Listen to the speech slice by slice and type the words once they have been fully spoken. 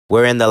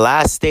We're in the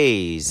last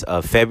days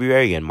of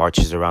February and March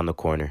is around the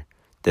corner.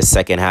 The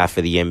second half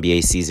of the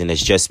NBA season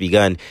has just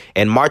begun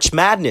and March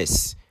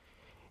Madness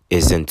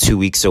is in 2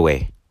 weeks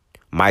away.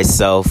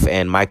 Myself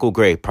and Michael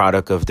Gray,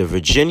 product of the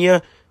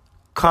Virginia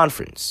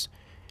Conference,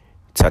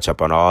 touch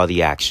up on all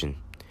the action.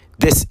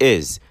 This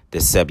is the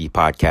Sebi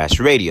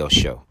Podcast radio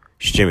show,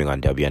 streaming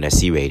on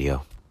WNSC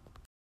Radio.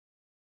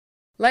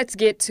 Let's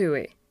get to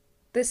it.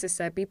 This is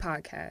Sebi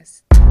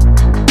Podcast.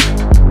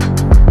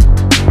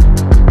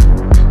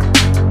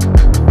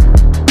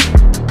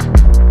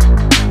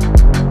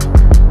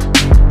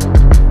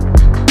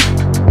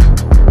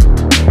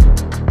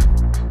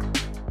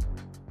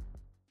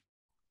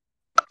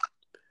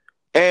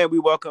 And we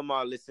welcome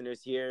our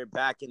listeners here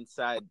back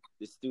inside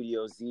the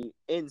Studio Z,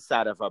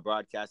 inside of our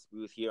broadcast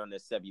booth here on the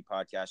Sebi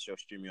Podcast show,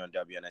 streaming on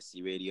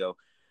WNSC Radio.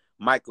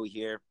 Michael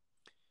here,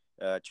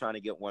 trying to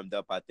get warmed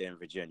up out there in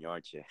Virginia,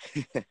 aren't you?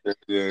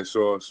 Yeah,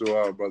 sure,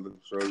 brother.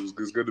 Sure,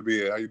 it's good to be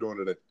here. How you doing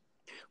today?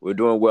 We're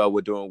doing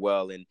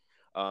well, and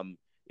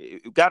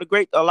we've got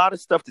a lot of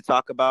stuff to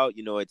talk about.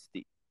 You know, it's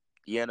the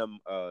end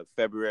of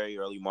February,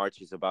 early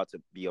March is about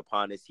to be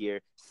upon us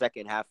here.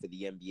 Second half of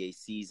the NBA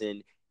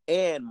season.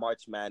 And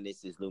March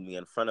Madness is looming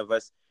in front of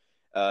us.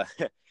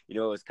 It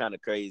was kind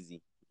of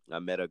crazy. I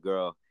met a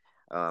girl.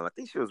 I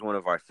think she was one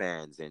of our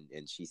fans,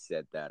 and she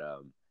said that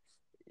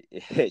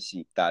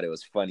she thought it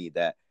was funny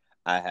that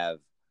I have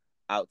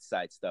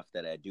outside stuff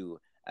that I do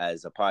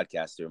as a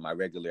podcaster, my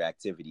regular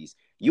activities.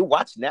 You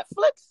watch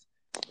Netflix?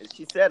 And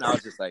she said, and I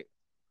was just like,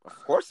 of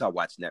course I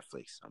watch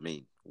Netflix. I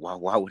mean, why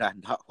would I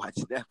not watch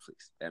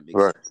Netflix? That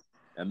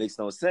makes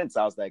no sense.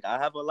 I was like, I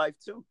have a life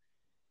too.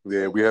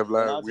 Yeah, we have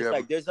live.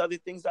 There's other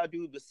things I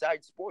do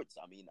besides sports.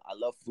 I mean, I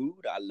love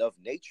food. I love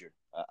nature.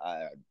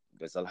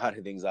 There's a lot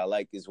of things I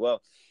like as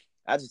well.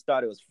 I just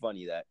thought it was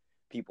funny that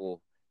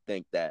people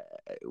think that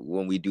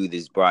when we do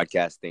these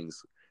broadcast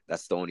things,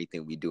 that's the only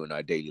thing we do in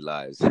our daily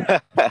lives.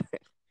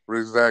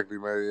 Exactly,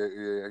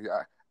 man.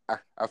 Yeah.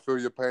 I feel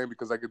your pain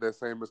because I get that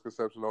same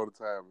misconception all the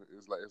time.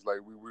 It's like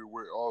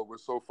we're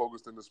so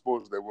focused in the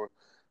sports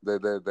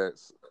that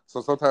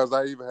so sometimes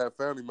I even have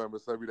family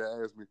members that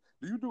ask me,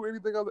 "Do you do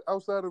anything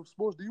outside of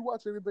sports? Do you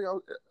watch anything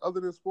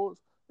other than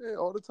sports?" Yeah,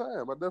 all the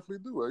time. I definitely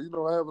do.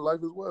 I have a life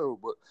as well,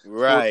 but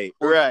right.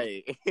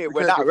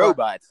 We're not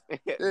robots.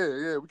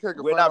 Yeah. We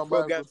can't. We're not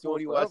programmed to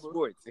only watch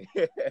sports.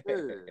 Yeah.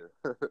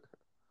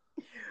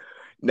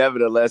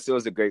 Nevertheless, it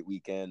was a great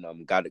weekend.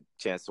 Got a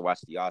chance to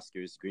watch the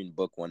Oscars. Green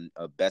Book won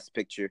Best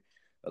Picture.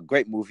 A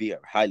great movie. I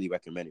highly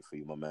recommend it for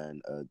you, my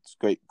man. It's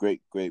great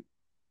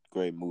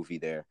movie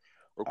there.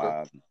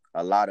 Okay.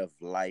 A lot of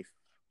life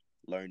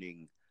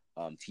learning,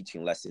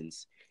 teaching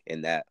lessons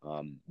in that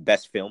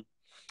best film.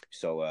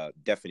 So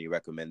definitely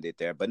recommend it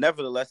there. But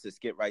nevertheless, let's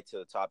get right to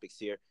the topics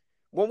here.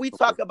 When we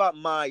talk about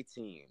my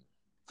team,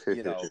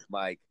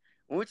 Mike,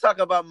 when we talk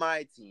about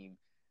my team,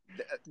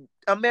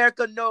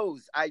 America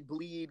knows I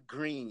bleed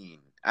green.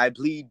 I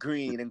bleed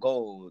green and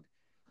gold.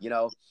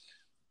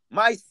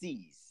 My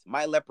C's,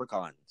 my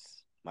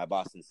Leprechauns, my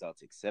Boston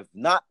Celtics have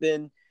not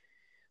been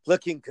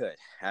looking good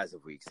as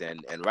of weeks.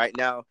 And right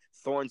now,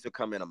 thorns are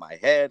coming on my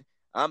head.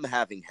 I'm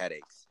having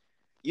headaches.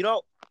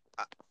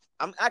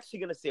 I'm actually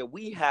going to say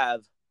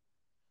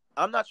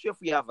I'm not sure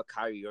if we have a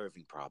Kyrie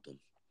Irving problem,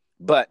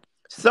 but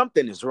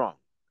something is wrong.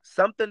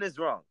 Something is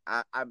wrong.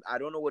 I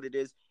don't know what it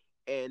is.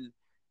 And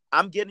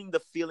I'm getting the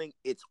feeling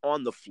it's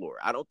on the floor.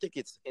 I don't think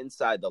it's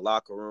inside the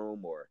locker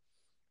room or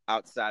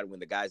outside when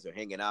the guys are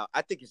hanging out.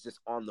 I think it's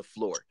just on the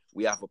floor.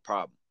 We have a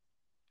problem.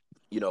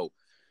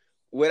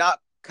 Without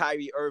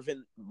Kyrie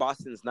Irving,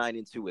 Boston's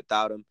 9-2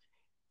 without him.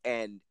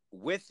 And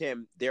with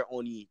him, they're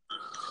only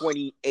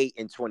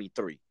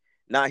 28-23.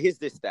 Now, here's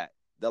this stat.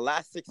 The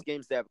last 6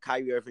 games that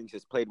Kyrie Irving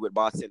has played with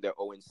Boston, they're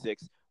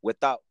 0-6.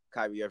 Without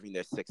Kyrie Irving,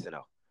 they're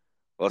 6-0.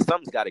 Well,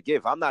 something's got to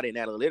give. I'm not an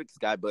analytics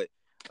guy, but,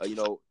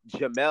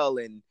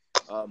 Jamel and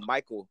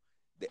Michael,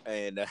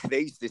 and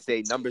they used to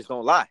say numbers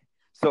don't lie.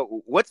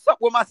 So what's up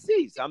with my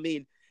C's? I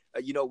mean,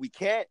 we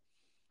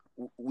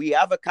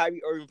have a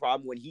Kyrie Irving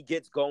problem. When he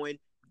gets going,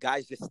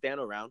 guys just stand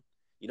around.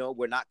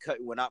 We're not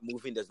cutting, we're not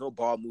moving. There's no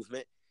ball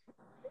movement.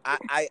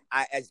 I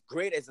as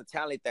great as a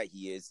talent that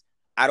he is,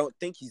 I don't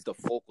think he's the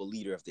focal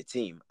leader of the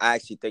team. I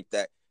actually think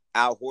that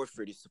Al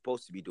Horford is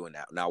supposed to be doing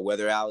that. Now,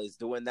 whether Al is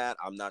doing that,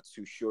 I'm not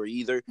too sure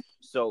either.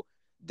 So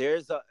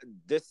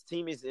this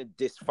team is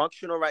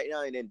dysfunctional right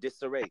now and in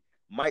disarray.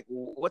 Mike,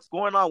 what's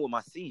going on with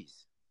my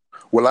C's?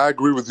 Well, I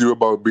agree with you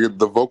about being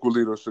the vocal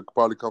leader should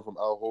probably come from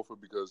Al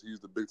Horford because he's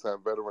the big-time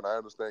veteran. I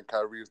understand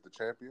Kyrie is the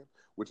champion,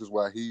 which is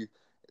why he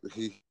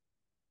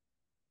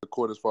the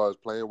court as far as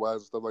playing-wise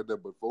and stuff like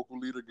that. But vocal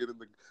leader,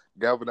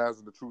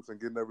 galvanizing the troops and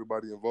getting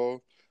everybody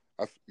involved,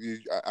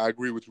 I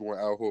agree with you on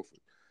Al Horford.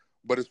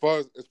 But as far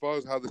as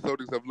how the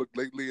Celtics have looked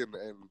lately and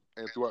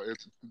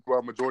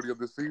throughout majority of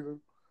this season,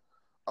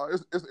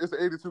 it's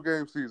an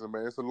 82-game season,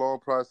 man. It's a long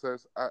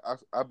process.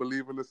 I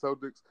believe in the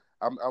Celtics.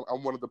 I'm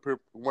one of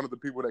the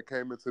people that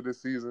came into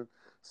this season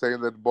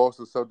saying that the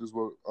Boston Celtics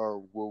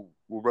will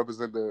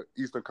represent the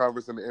Eastern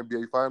Conference in the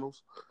NBA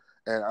Finals,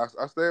 and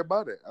I stand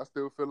by that. I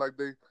still feel like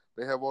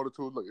They have all the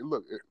tools.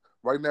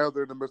 Right now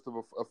they're in the midst of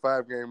a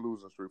 5-game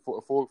losing streak,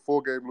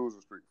 four-game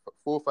losing streak,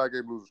 4 or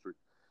 5-game losing streak,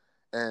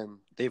 and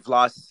they've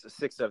lost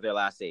 6 of their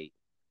last 8.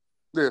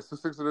 Yeah, so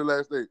 6 of the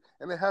last 8,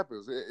 and it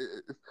happens.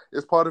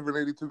 It's part of an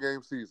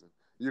 82-game season.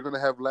 You're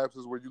gonna have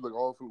lapses where you look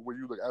awful, where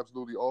you look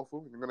absolutely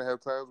awful. You're gonna have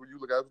times where you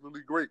look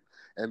absolutely great.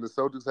 And the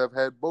Celtics have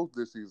had both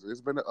this season.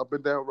 It's been an up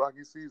and down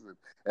rocky season.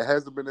 It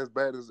hasn't been as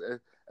bad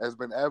as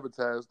been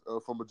advertised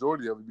for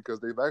majority of it,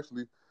 because they've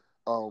actually,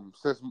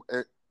 since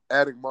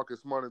adding Marcus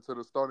Smart into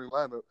the starting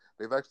lineup,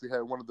 they've actually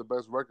had one of the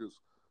best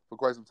records for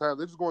quite some time.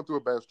 They're just going through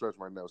a bad stretch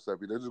right now,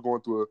 Seppi. They're just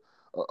going through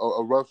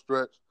a rough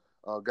stretch.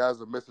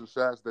 Guys are missing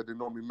shots that they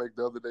normally make.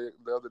 The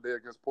other day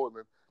against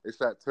Portland, they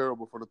shot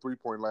terrible from the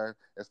 3-point line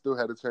and still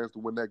had a chance to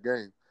win that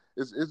game.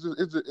 It's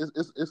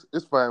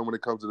fine when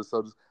it comes to the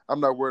Celtics.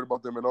 I'm not worried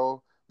about them at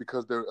all,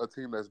 because they're a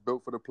team that's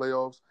built for the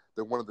playoffs.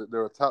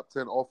 They're a top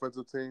 10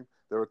 offensive team.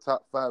 They're a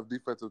top 5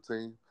 defensive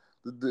team.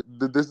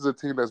 This is a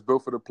team that's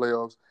built for the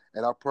playoffs,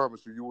 and I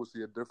promise you will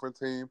see a different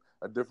team,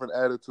 a different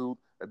attitude,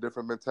 a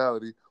different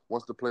mentality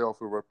once the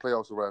playoffs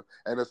arrive.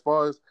 And as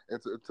far as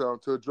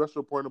to address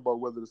your point about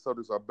whether the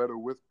Celtics are better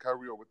with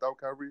Kyrie or without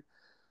Kyrie,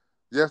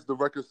 yes, the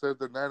record says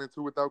they're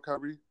 9-2 without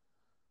Kyrie,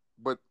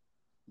 but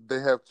they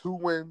have 2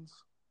 wins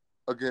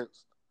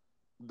against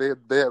they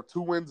have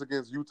 2 wins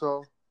against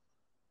Utah.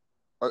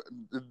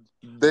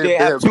 They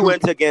have 2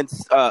 wins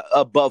against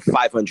above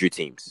 500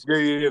 teams.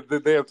 Yeah.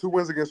 They have 2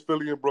 wins against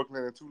Philly and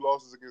Brooklyn, and 2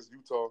 losses against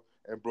Utah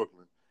and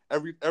Brooklyn.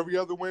 Every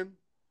other win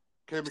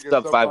came against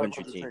sub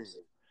 500 teams.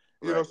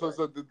 So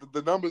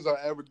the numbers are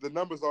average. The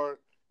numbers aren't,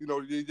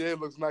 it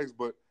looks nice,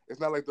 but it's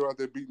not like they're out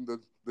there beating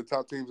the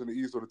top teams in the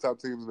East or the top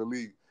teams in the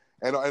league.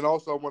 And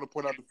also I want to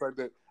point out the fact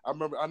that I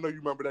know you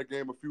remember that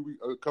game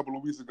a couple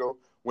of weeks ago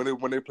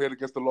when they played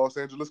against the Los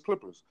Angeles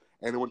Clippers.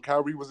 And when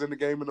Kyrie was in the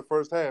game in the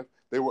first half,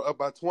 they were up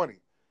by 20.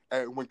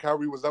 And when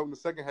Kyrie was out in the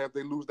second half,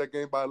 they lose that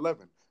game by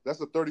 11.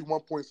 That's a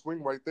 31-point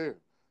swing right there,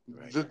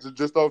 right.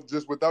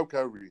 Just without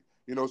Kyrie.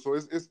 So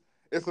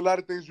it's a lot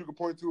of things you can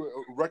point to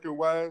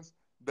record-wise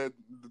that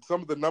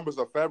some of the numbers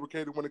are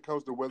fabricated when it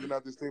comes to whether or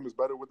not this team is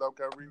better without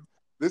Kyrie.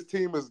 This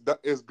team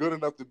is good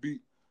enough to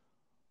beat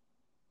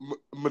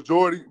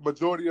majority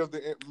of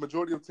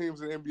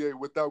teams in the NBA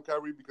without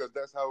Kyrie, because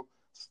that's how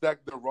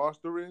stacked their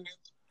roster is.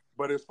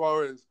 But as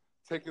far as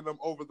taking them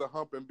over the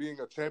hump and being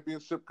a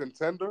championship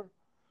contender,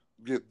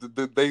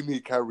 they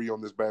need Kyrie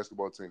on this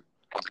basketball team.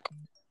 I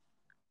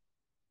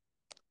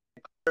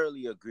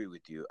thoroughly agree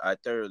with you.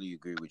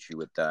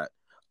 With that.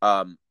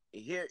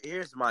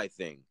 Here's my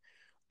thing.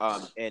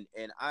 And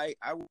I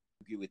will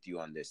agree with you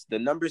on this. The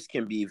numbers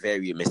can be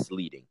very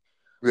misleading.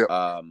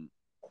 Yeah.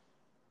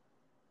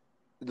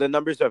 The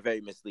numbers are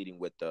very misleading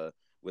with the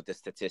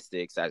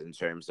statistics, as in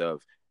terms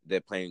of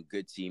they're playing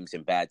good teams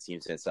and bad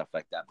teams and stuff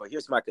like that. But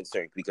here's my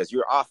concern, because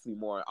you're awfully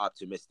more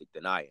optimistic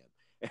than I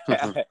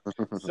am.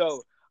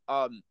 So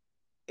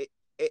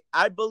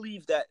I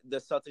believe that the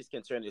Celtics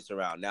can turn this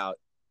around. Now,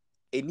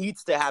 it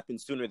needs to happen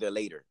sooner than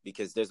later,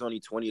 because there's only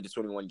 20 to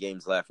 21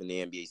 games left in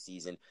the NBA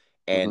season.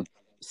 And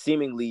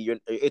seemingly,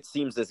 it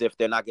seems as if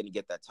they're not going to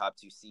get that top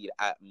 2 seed.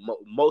 At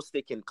most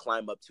they can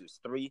climb up to is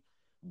 3.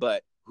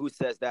 But who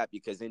says that?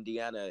 Because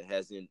Indiana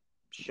hasn't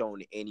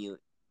shown any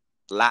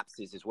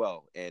lapses as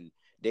well. And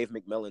Dave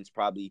McMillan's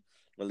probably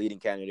a leading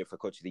candidate for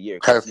Coach of the Year,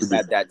 because he's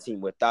had that team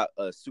without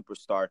a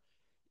superstar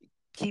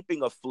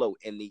keeping afloat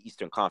in the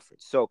Eastern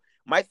Conference. So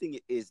my thing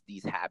is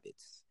these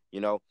habits,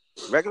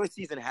 regular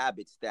season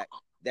habits that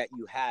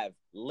you have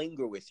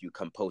linger with you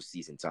come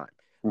postseason time.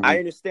 I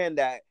understand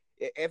that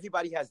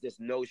everybody has this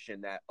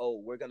notion that,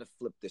 we're going to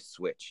flip the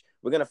switch.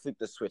 We're going to flip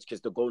the switch because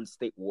the Golden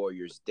State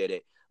Warriors did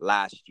it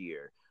last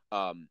year,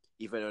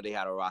 even though they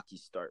had a rocky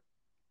start.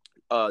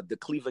 The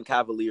Cleveland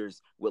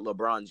Cavaliers with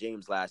LeBron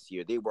James last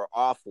year, they were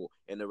awful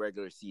in the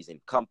regular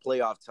season. Come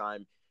playoff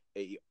time,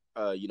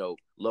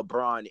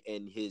 LeBron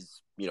and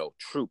his,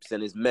 troops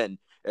and his men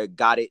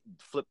got it,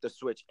 flipped the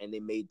switch, and they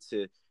made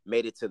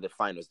it to the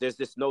finals. There's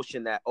this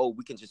notion that,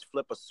 we can just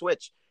flip a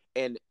switch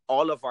and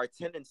all of our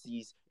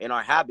tendencies and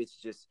our habits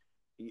just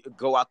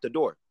go out the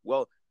door.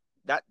 Well,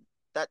 that's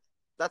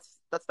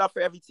not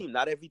for every team.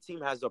 Not every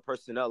team has the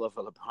personnel of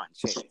a LeBron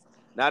James.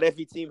 Not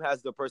every team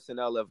has the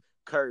personnel of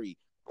Curry,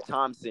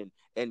 Thompson,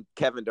 and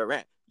Kevin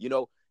Durant.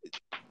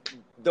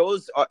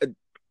 Those are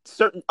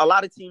a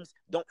lot of teams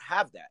don't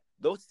have that.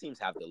 Those teams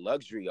have the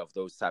luxury of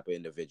those type of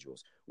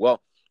individuals.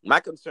 Well, my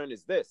concern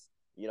is this,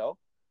 the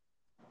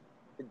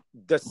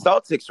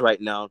Celtics right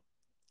now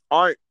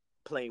aren't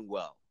playing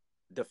well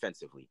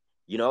defensively.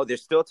 They're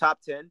still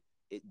top 10.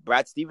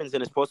 Brad Stevens in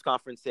his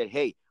post-conference said,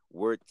 hey,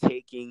 we're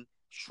taking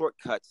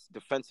shortcuts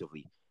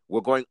defensively.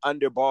 We're going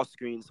under ball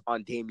screens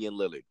on Damian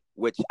Lillard,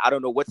 which I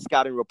don't know what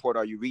scouting report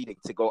are you reading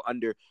to go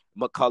under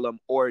McCollum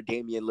or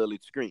Damian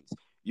Lillard screens.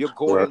 You're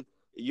going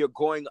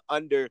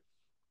under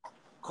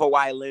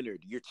Kawhi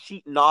Leonard. You're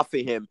cheating off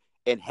of him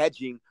and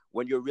hedging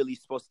when you're really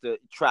supposed to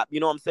trap. You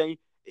know what I'm saying?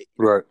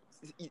 Right.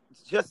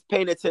 Just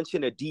paying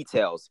attention to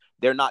details.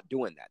 They're not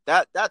doing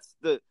that. That's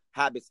the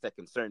habits that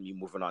concern me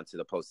moving on to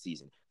the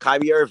postseason.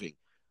 Kyrie Irving.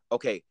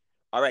 Okay.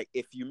 all right,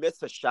 if you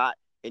miss a shot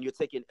and you're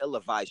taking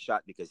ill-advised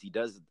shot, because he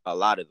does a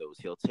lot of those,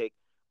 he'll take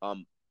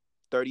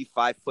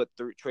 35-foot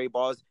tray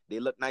balls. They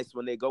look nice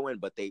when they go in,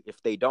 but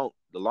if they don't,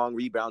 the long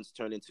rebounds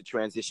turn into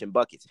transition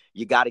buckets.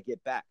 You got to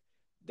get back.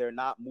 They're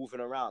not moving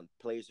around.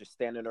 Players are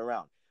standing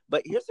around.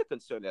 But here's a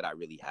concern that I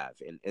really have,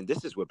 and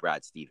this is with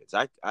Brad Stevens.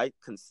 I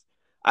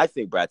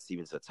think Brad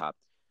Stevens is a top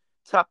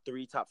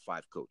 3, top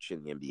 5 coach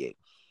in the NBA.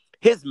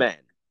 His man,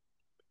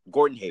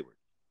 Gordon Hayward.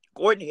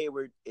 Gordon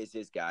Hayward is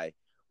his guy.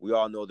 We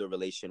all know the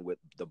relation with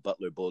the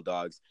Butler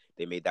Bulldogs.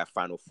 They made that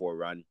Final Four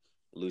run,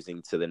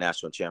 losing to the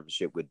national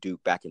championship with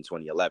Duke back in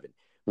 2011.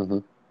 Mm-hmm.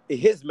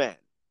 His man,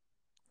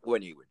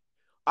 Gordon Hayward.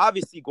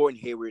 Obviously, Gordon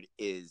Hayward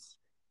is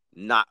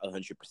not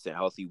 100%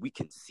 healthy. We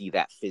can see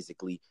that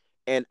physically,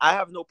 and I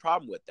have no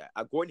problem with that.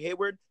 Gordon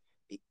Hayward,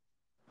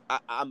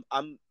 I'm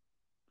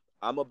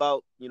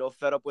about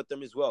fed up with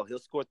him as well. He'll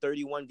score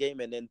 31 game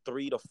and then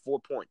 3 to 4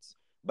 points.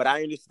 But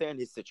I understand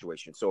his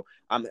situation, so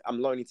I'm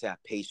learning to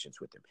have patience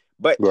with him.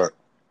 But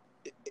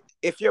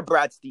if you're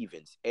Brad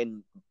Stevens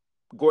and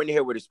Gordon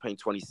Hayward is playing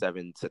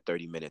 27 to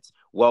 30 minutes,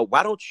 well,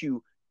 why don't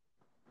you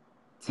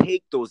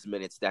take those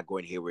minutes that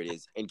Gordon Hayward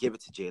is and give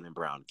it to Jaylen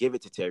Brown, give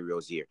it to Terry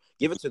Rozier,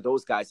 give it to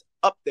those guys,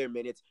 up their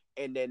minutes,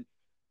 and then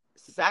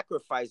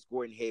sacrifice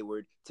Gordon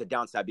Hayward to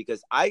downside,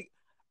 because I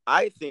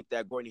think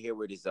that Gordon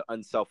Hayward is an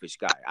unselfish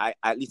guy.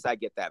 At least I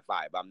get that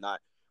vibe. I'm not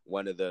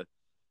one of the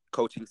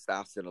coaching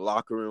staffs in the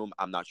locker room.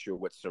 I'm not sure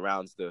what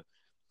surrounds the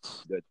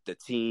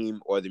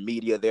team or the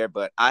media there,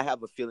 but I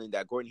have a feeling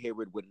that Gordon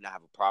Hayward would not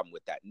have a problem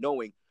with that,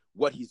 knowing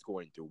what he's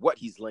going through, what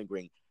he's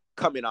lingering,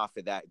 coming off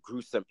of that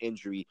gruesome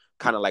injury,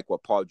 kind of like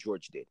what Paul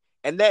George did.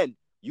 And then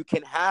you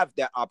can have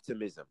that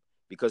optimism,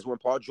 because when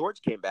Paul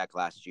George came back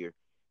last year,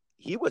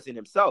 he wasn't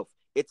himself.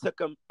 It took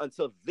him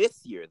until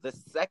this year, the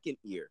second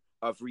year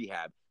of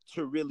rehab,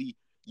 to really,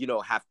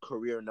 have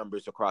career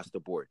numbers across the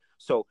board.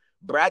 So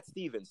Brad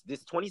Stevens,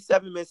 this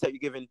 27 minutes that you're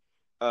giving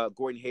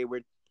Gordon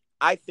Hayward,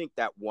 I think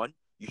that, one,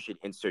 you should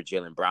insert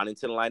Jaylen Brown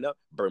into the lineup,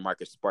 burn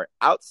Marcus Smart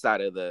outside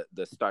of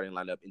the starting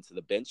lineup into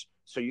the bench,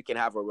 so you can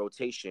have a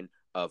rotation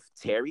of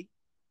Terry,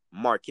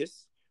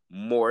 Marcus,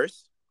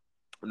 Morris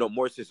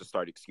is a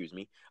start,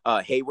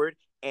 Hayward,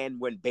 and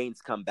when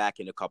Baines come back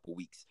in a couple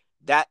weeks.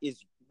 That is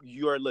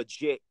your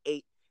legit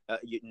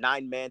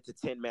 9-man to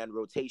 10-man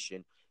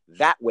rotation.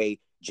 That way,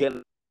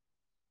 Jaylen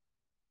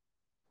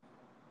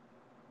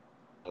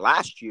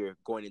last year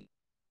going in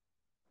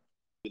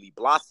really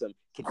blossom,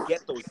 can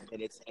get those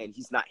minutes, and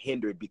he's not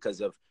hindered because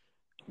of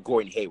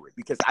Gordon Hayward.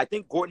 Because I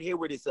think Gordon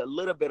Hayward is a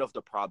little bit of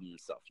the problem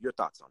himself. Your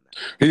thoughts on that?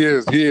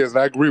 He is.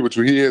 I agree with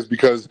you. He is,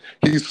 because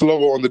he's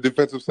slower on the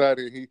defensive side,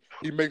 and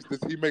he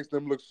makes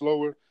them look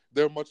slower.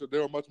 They're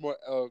a much more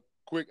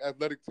quick,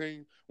 athletic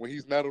team when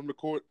he's not on the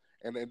court,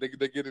 and they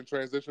get in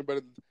transition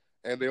better,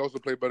 and they also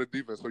play better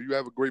defense. So you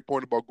have a great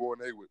point about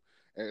Gordon Hayward,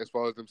 and as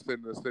far as them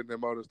sitting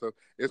him out and stuff,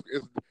 it's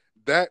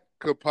that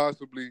could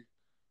possibly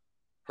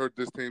hurt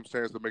this team's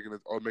chance of making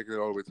it all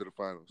the way to the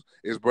finals.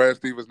 Is Brad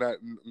Stevens not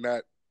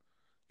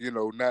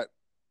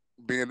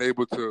being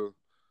able to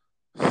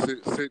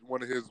sit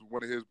one of his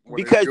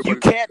because you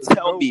can't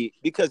tell me,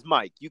 because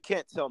Mike, you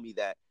can't tell me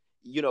that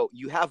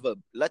you have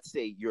let's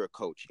say you're a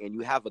coach and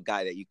you have a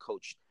guy that you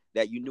coached,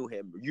 that you knew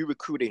him, you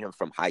recruited him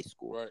from high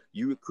school, right?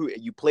 You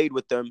played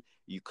with him,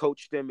 you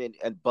coached him in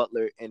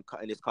Butler in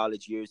his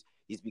college years.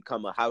 He's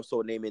become a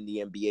household name in the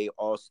NBA,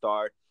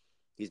 all-star.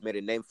 He's made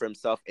a name for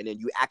himself, and then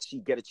you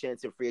actually get a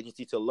chance in free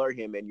agency to lure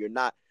him, and you're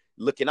not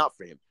looking out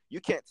for him. You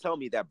can't tell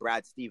me that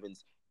Brad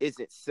Stevens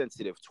isn't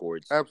sensitive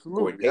towards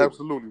absolutely,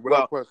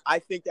 without question. I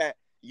think that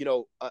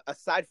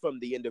aside from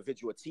the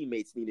individual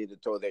teammates needing to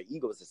throw their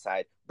egos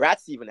aside, Brad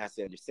Stevens has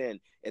to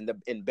understand,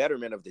 in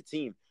betterment of the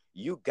team,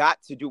 you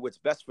got to do what's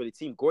best for the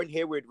team. Gordon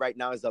Hayward right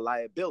now is a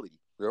liability.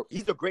 Yep.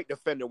 He's a great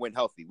defender when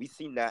healthy. We've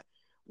seen that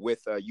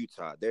with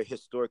Utah. They're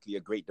historically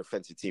a great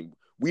defensive team.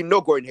 We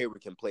know Gordon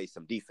Hayward can play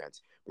some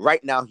defense.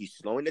 Right now, he's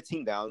slowing the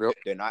team down. Yep.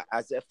 They're not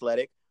as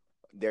athletic.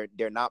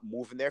 They're not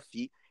moving their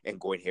feet, and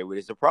Gordon Hayward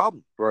is a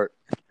problem. Right.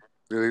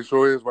 Yeah, he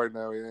sure is right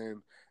now.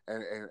 And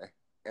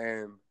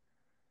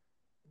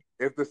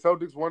if the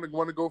Celtics want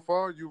to go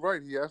far, you're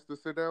right. He has to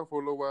sit down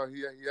for a little while.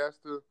 He has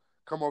to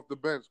come off the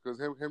bench, because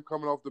him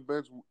coming off the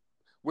bench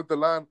with the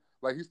line,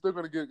 like he's still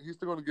gonna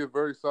get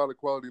very solid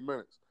quality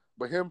minutes.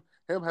 But him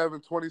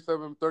having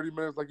 27, 30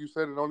 minutes, like you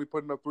said, and only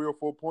putting up 3 or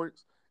 4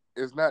 points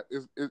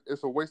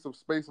it's a waste of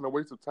space and a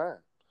waste of time.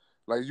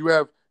 Like you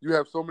have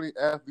so many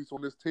athletes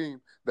on this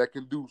team that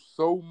can do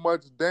so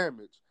much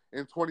damage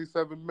in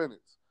 27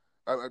 minutes.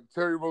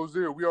 Terry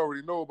Rozier, we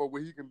already know about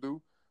what he can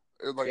do.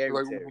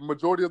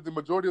 Majority of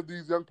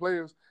these young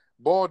players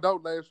balled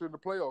out last year in the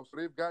playoffs, so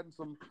they've gotten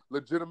some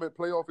legitimate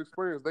playoff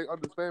experience. They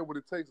understand what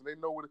it takes, and they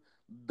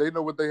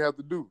know what they have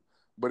to do.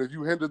 But if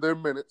you hinder their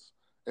minutes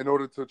in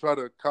order to try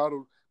to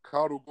coddle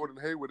Gordon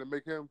Hayward and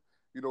make him,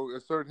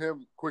 insert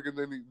him quicker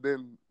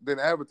than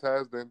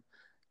advertised, then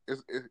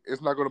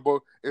it's not going to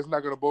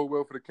bode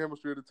well for the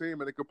chemistry of the team,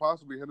 and it could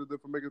possibly hinder them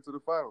from making it to the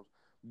finals.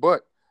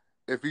 But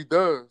if he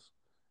does,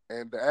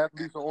 and the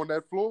athletes are on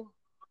that floor,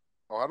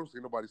 Oh, I don't see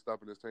nobody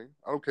stopping this team.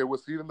 I don't care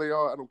what seeding they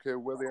are. I don't care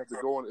where they have to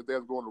go on. If they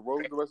have to go on the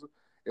road the rest of,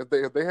 if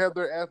they have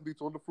their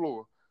athletes on the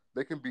floor,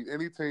 they can beat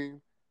any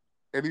team,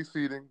 any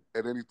seeding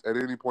at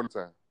any point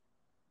in time,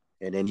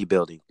 In any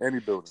building. any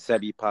building.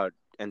 Sebi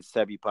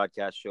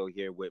Podcast Show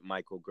here with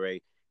Michael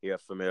Gray here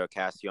at Familiar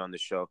Cassie on the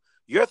show.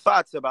 Your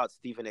thoughts about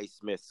Stephen A.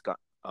 Smith's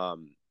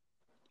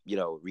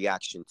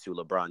reaction to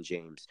LeBron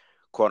James,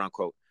 quote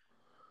unquote,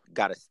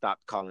 got to stop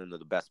calling him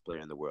the best player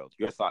in the world.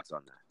 Your thoughts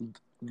on that?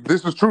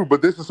 This is true,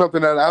 but this is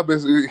something that I've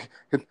been.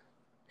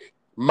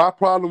 My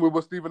problem with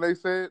what Stephen A.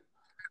 said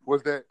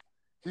was that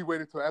he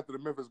waited till after the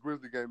Memphis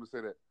Grizzlies game to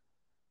say that.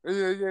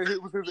 Yeah,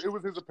 it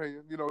was his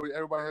opinion. You know,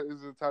 everybody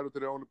is entitled to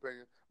their own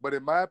opinion. But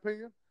in my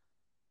opinion,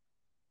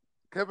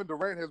 Kevin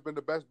Durant has been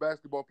the best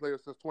basketball player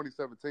since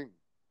 2017.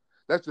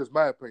 That's just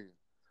my opinion.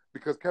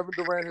 Because Kevin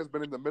Durant has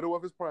been in the middle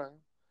of his prime.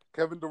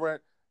 Kevin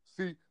Durant,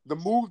 see, the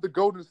move to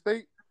Golden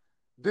State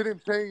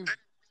didn't change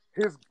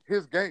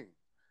his game.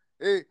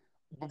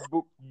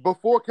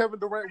 Before Kevin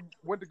Durant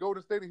went to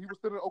Golden State and he was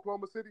still in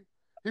Oklahoma City,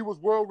 he was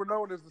world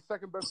renowned as the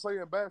second best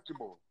player in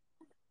basketball.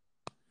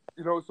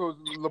 You know, so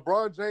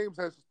LeBron James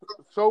has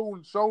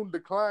shown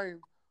decline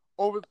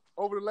over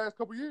the last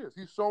couple of years.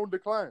 He's shown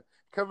decline.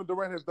 Kevin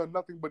Durant has done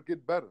nothing but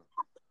get better.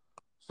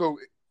 So,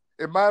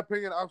 in my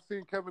opinion, I've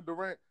seen Kevin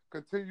Durant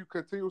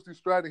continuously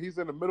striding. He's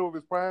in the middle of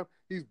his prime.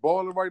 He's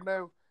balling right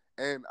now,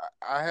 and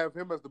I have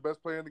him as the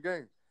best player in the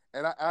game.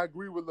 And I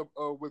agree with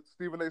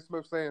Stephen A.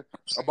 Smith saying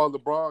about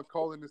LeBron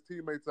calling his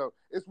teammates out.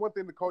 It's one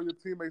thing to call your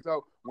teammates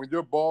out when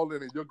you're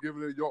balling and you're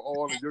giving it your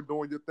all and you're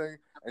doing your thing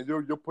and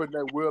you're putting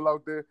that will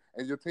out there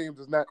and your team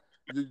is not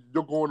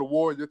you're going to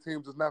war and your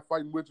team is not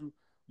fighting with you.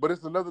 But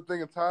it's another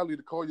thing entirely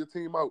to call your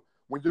team out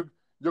when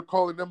you're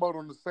calling them out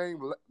on the same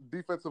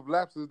defensive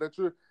lapses that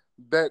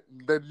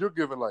you're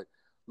giving. Like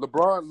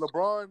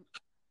LeBron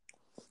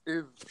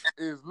is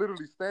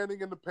literally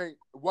standing in the paint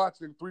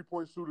watching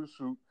 3-point shooters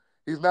shoot.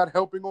 He's not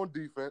helping on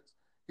defense.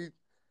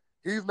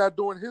 He's not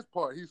doing his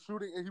part. He's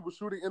shooting, and he was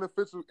shooting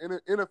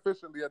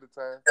inefficiently at the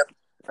time.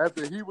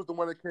 After he was the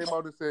one that came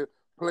out and said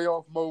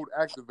playoff mode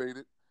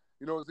activated.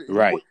 You know,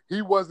 right?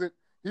 He wasn't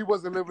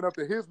living up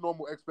to his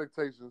normal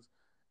expectations,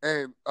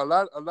 and a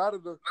lot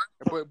of the,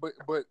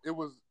 but it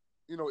was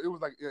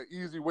like an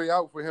easy way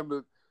out for him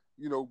to,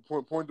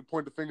 point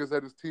the fingers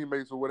at his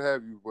teammates or what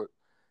have you. But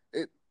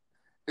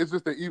it's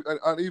just an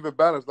uneven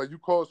balance. Like, you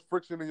cause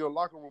friction in your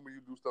locker room when you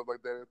do stuff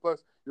like that. And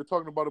plus, you're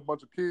talking about a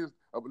bunch of kids,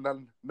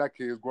 not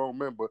kids, grown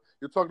men, but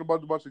you're talking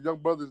about a bunch of young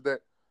brothers that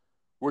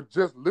were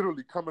just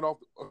literally coming off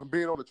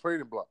being on the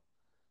trading block.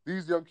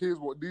 These young kids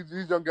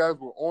these young guys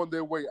were on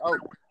their way out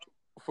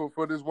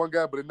for this one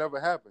guy, but it never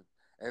happened.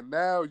 And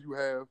now you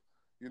have,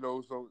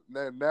 so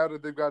now that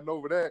they've gotten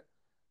over that,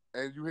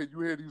 and you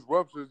hear these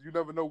ruptures, you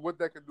never know what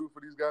that can do for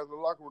these guys in the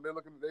locker room.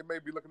 They may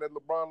be looking at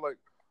LeBron like,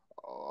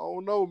 I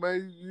don't know,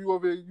 man. You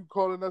over here, you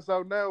calling us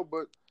out now,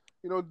 but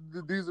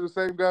these are the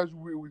same guys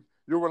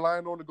you're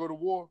relying on to go to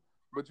war,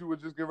 but you were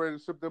just getting ready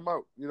to ship them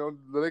out.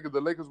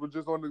 The Lakers were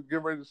just on to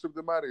get ready to ship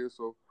them out of here.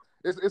 So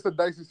it's a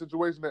dicey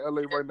situation in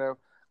LA right now.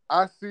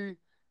 I see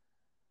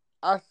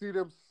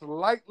them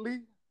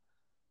slightly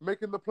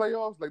making the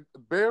playoffs, like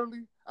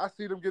barely. I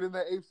see them getting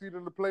that 8th seed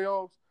in the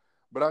playoffs,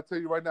 but I tell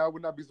you right now, I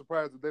would not be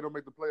surprised if they don't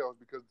make the playoffs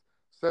because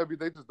Sebi,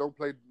 they just don't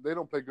play. They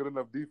don't play good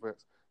enough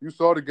defense. You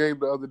saw the game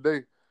the other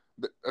day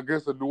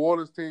against a New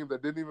Orleans team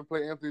that didn't even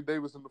play Anthony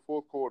Davis in the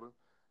fourth quarter.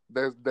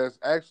 That's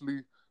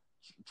actually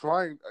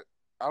trying.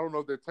 I don't know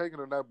if they're taking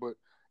or not, but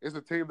it's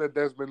a team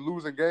that's been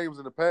losing games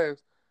in the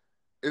past.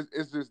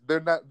 It's just they're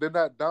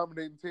not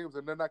dominating teams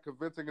and they're not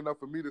convincing enough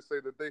for me to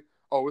say that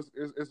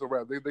it's a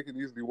wrap. They can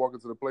easily walk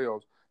into the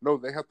playoffs. No,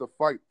 they have to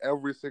fight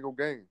every single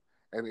game,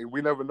 and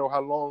we never know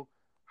how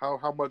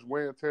much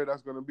wear and tear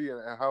that's going to be,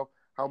 and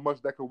how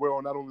much that could wear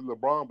on not only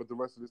LeBron but the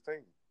rest of his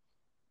team.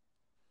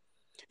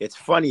 It's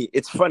funny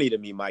to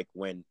me, Mike,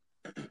 when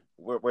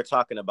we're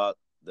talking about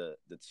the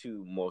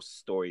two most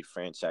storied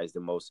franchise,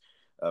 the most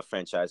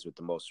franchise with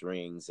the most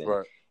rings and,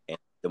 right. and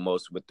the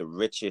most with the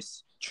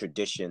richest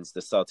traditions,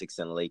 the Celtics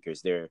and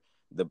Lakers. They're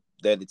the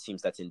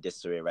teams that's in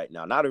disarray right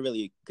now. Not a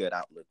really good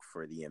outlook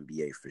for the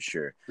NBA for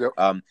sure. Yep.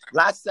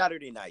 Last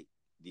Saturday night,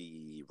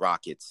 the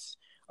Rockets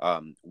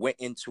went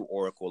into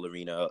Oracle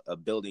Arena, a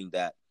building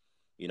that,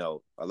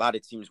 a lot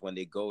of teams when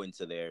they go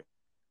into there,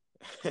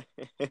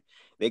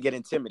 they get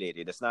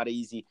intimidated. It's not an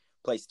easy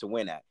place to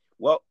win at.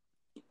 Well,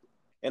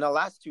 in the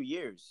last 2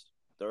 years,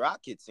 the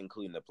Rockets,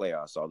 including the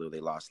playoffs, although they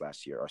lost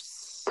last year, are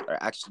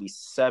actually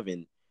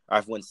 7.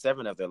 I've won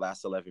 7 of their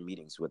last 11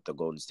 meetings with the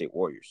Golden State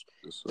Warriors.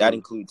 Yes, that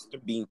includes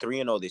being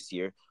 3-0 this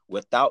year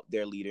without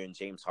their leader in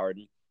James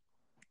Harden,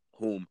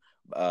 whom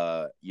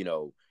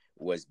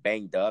was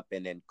banged up,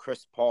 and then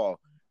Chris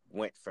Paul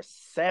went for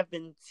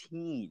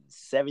 17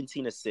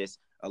 assists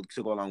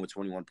to go along with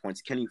 21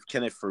 points.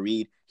 Kenneth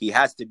Faried, he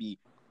has to be,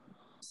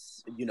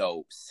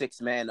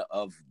 6th man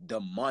of the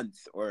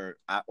month or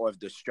of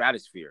the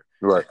stratosphere.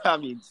 Right. I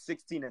mean,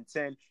 16 and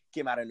 10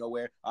 came out of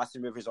nowhere.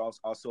 Austin Rivers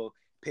also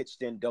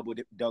pitched in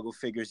double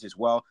figures as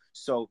well.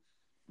 So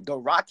the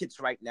Rockets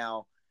right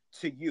now,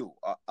 to you,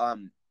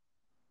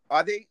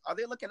 Are they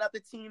looking at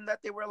the team that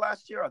they were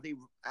last year? Are they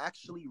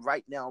actually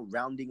right now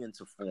rounding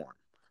into form?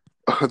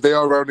 They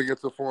are rounding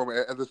into form.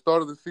 At the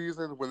start of the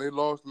season, when they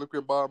lost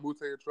Luka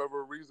Mbamute and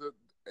Trevor Ariza,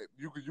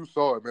 you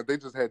saw it, man. They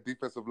just had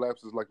defensive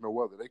lapses like no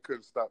other. They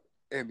couldn't stop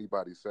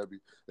anybody, Sebi.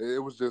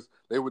 It was just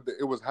it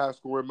was high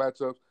scoring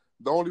matchups.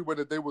 The only way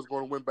that they was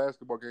going to win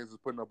basketball games is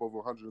putting up over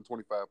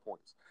 125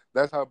 points.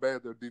 That's how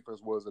bad their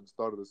defense was at the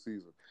start of the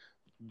season.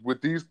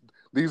 With these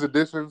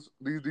additions,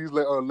 these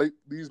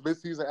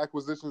midseason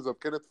acquisitions of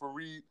Kenneth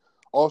Faried,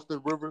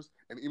 Austin Rivers,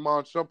 and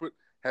Iman Shumpert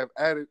have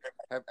added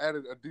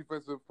a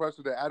defensive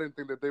pressure that I didn't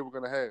think that they were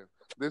going to have.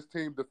 This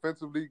team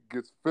defensively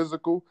gets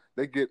physical.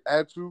 They get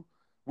at you.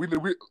 We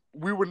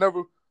were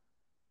never.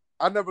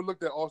 I never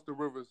looked at Austin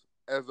Rivers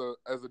as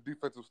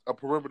a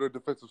perimeter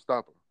defensive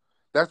stopper.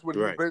 That's what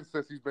he's been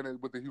since he's been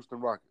with the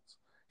Houston Rockets.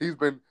 He's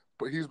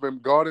been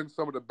guarding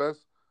some of the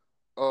best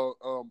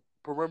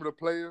perimeter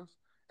players,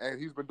 and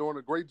he's been doing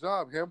a great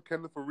job. Him,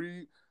 Kenneth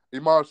Faried,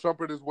 Iman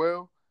Shumpert as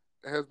well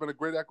has been a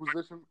great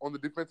acquisition on the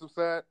defensive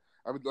side.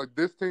 I mean, like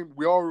this team,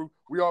 we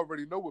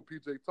already know what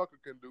PJ Tucker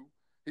can do.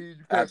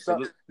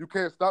 You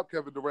can't stop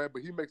Kevin Durant,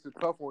 but he makes it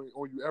tough on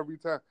you every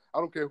time. I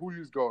don't care who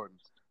he's guarding.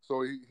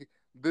 So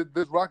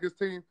this Rockets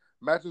team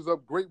matches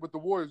up great with the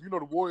Warriors. You know,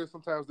 the Warriors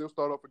sometimes they'll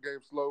start off a game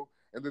slow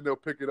and then they'll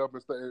pick it up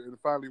and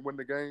finally win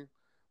the game.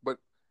 But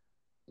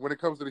when it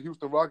comes to the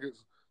Houston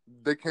Rockets,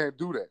 they can't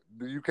do that.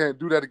 You can't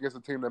do that against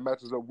a team that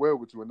matches up well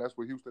with you, and that's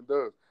what Houston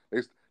does.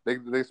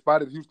 They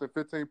spotted Houston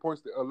 15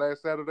 points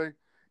last Saturday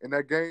in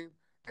that game.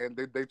 And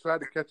they tried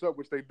to catch up,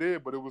 which they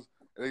did, but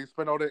they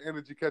spent all their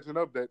energy catching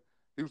up that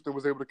Houston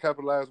was able to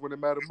capitalize when it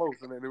mattered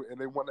most, and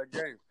they won that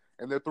game.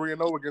 And they're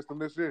 3-0 against them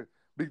this year.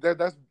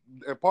 That's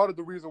and part of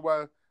the reason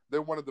why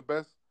they're one of the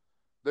best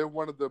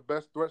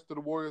threats to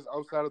the Warriors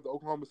outside of the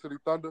Oklahoma City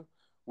Thunder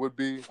would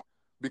be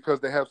because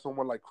they have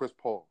someone like Chris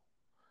Paul.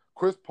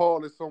 Chris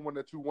Paul is someone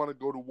that you want to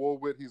go to war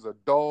with. He's a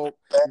dog.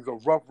 He's a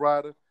rough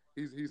rider.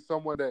 He's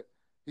someone that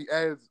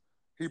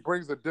he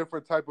brings a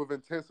different type of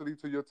intensity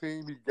to your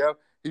team.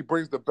 He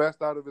brings the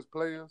best out of his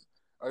players.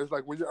 It's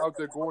like when you're out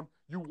there going,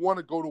 you want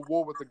to go to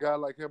war with a guy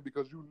like him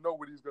because you know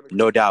what he's going to give.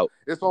 No doubt.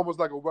 It's almost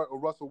like a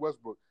Russell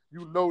Westbrook.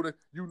 You know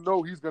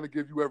he's going to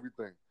give you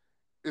everything.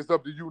 It's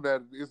up to you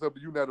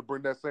now to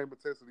bring that same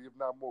intensity, if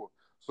not more.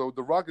 So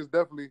the Rockets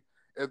definitely,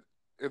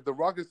 if the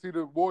Rockets see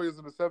the Warriors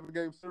in a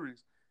 7-game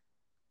series,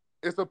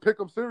 it's a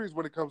pick'em series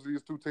when it comes to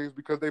these two teams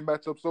because they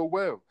match up so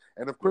well.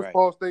 And if Chris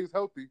Paul stays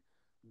healthy,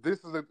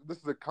 this is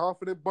a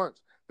confident bunch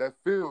that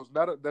feels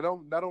not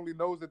only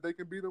knows that they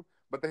can beat them,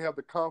 but they have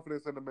the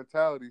confidence and the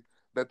mentality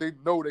that they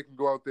know they can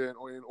go out there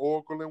in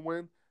Oracle and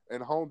win,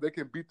 and home they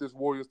can beat this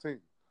Warriors team.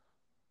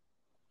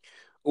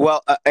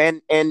 Well,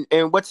 and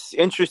what's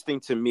interesting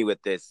to me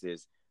with this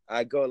is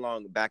I go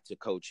along back to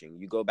coaching.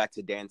 You go back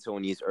to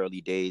D'Antoni's early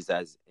days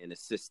as an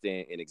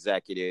assistant, an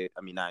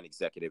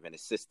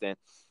assistant,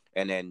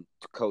 and then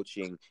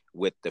coaching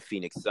with the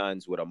Phoenix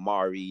Suns with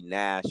Amari,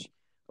 Nash,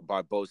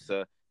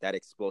 Barbosa. That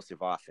explosive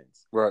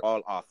offense,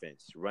 all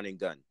offense, running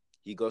gun.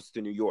 He goes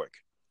to New York.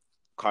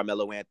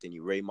 Carmelo Anthony,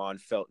 Raymond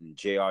Felton,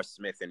 J.R.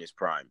 Smith in his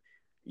prime,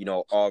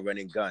 all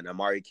running gun.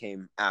 Amari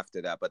came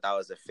after that, but that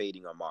was a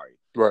fading Amari.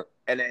 Right.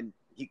 And then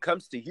he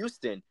comes to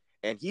Houston,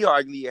 and he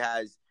arguably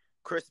has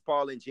Chris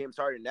Paul and James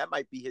Harden. That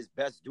might be his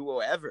best duo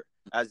ever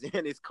as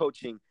in his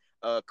coaching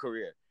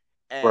career.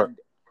 And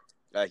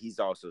he's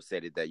also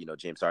said it that,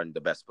 James Harden,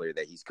 the best player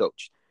that he's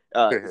coached.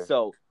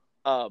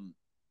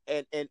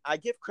 And I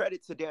give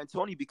credit to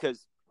D'Antoni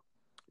because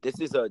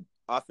this is a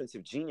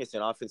offensive genius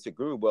and offensive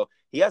guru. Well,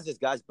 he has his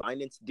guys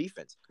buying into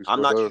defense.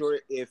 I'm not sure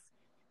if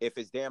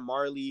it's Dan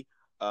Marley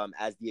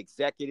as the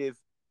executive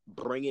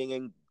bringing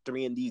in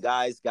 3-and-D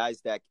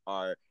guys that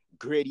are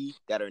gritty,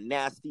 that are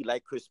nasty,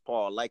 like Chris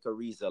Paul, like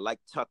Ariza, like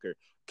Tucker,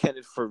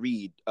 Kenneth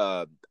Faried,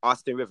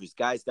 Austin Rivers,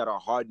 guys that are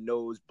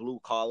hard-nosed,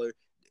 blue-collar,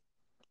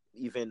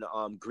 even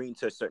Green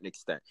to a certain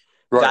extent.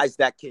 Guys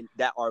that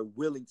are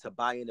willing to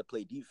buy in to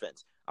play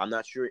defense. I'm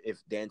not sure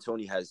if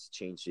D'Antoni has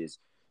changed his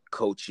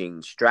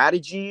coaching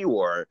strategy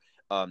or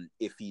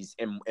if he's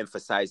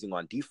emphasizing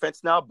on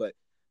defense now. But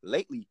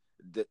lately,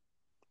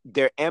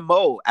 their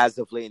MO as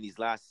of late in these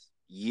last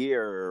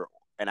year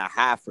and a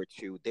half or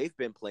two, they've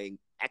been playing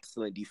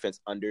excellent defense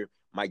under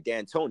Mike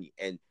D'Antoni.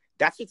 And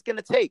that's what's going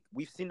to take.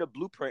 We've seen the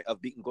blueprint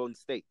of beating Golden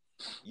State.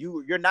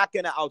 You're not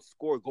going to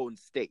outscore Golden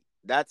State.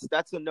 That's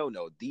a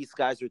no-no. These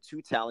guys are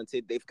too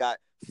talented. They've got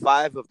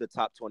 5 of the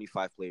top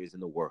 25 players in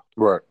the world.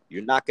 Right.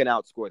 You're not going to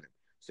outscore them.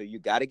 So you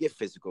got to get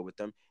physical with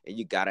them, and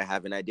you got to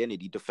have an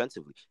identity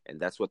defensively. And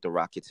that's what the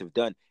Rockets have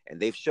done. And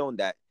they've shown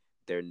that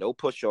they're no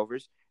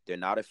pushovers. They're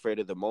not afraid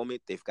of the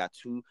moment. They've got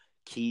 2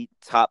 key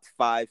top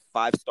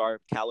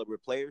 5-star caliber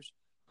players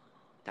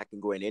that can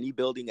go in any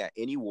building at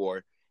any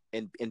war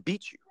and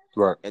beat you.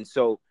 Right. And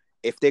so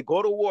if they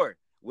go to war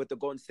with the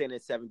Golden State in a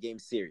 7-game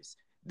series,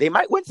 they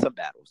might win some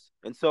battles.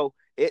 And so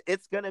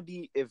it's going to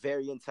be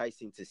very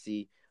enticing to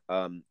see.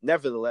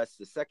 Nevertheless,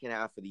 the second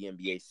half of the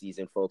NBA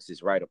season, folks,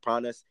 is right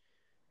upon us.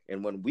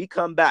 And when we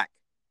come back,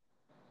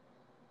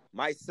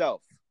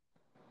 myself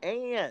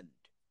and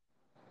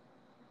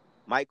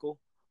Michael,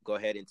 go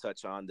ahead and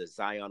touch on the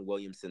Zion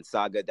Williamson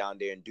saga down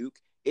there in Duke.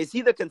 Is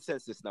he the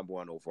consensus number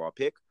one overall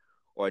pick,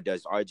 or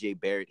does R.J.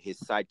 Barrett, his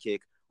sidekick,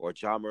 or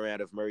John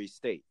Morant of Murray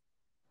State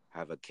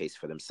have a case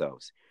for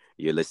themselves?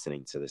 You're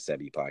listening to the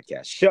Sebi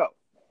Podcast Show,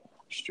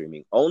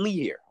 streaming only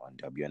here on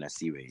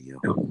WNSC Radio.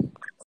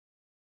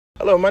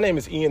 Hello, my name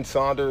is Ian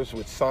Saunders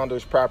with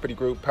Saunders Property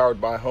Group,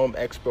 powered by Home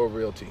Expo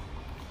Realty.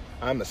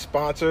 I'm a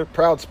sponsor,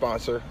 proud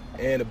sponsor,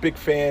 and a big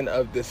fan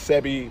of the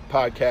Sebi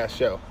Podcast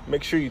Show.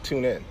 Make sure you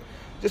tune in.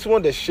 Just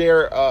wanted to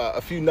share a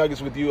few nuggets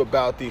with you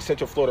about the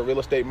Central Florida real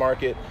estate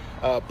market.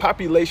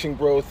 Population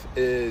growth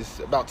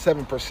is about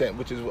 7%,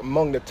 which is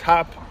among the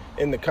top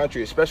in the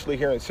country, especially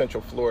here in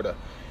Central Florida.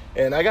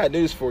 And I got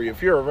news for you.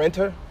 If you're a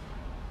renter,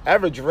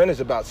 average rent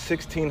is about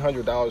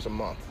 $1,600 a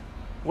month.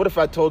 What if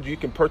I told you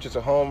can purchase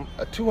a home,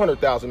 a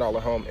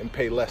 $200,000 home, and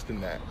pay less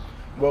than that?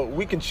 Well,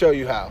 we can show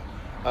you how.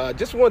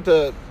 Just want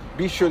to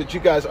be sure that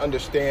you guys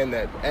understand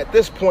that at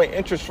this point,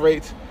 interest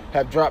rates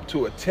have dropped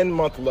to a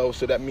 10-month low,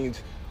 so that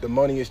means the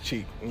money is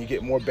cheap and you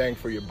get more bang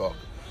for your buck.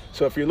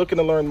 So if you're looking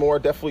to learn more,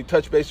 definitely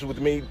touch bases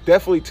with me.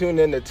 Definitely tune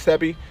in to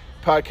Sebi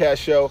Podcast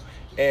Show.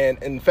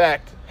 And in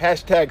fact,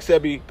 hashtag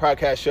Sebi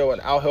Podcast Show,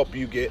 and I'll help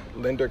you get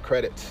lender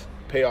credits,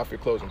 pay off your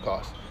closing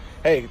costs.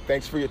 Hey,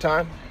 thanks for your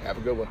time. Have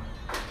a good one.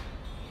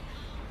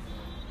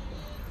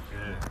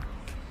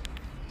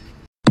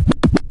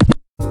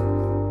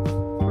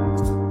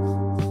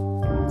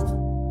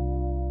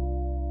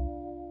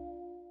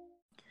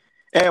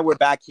 And we're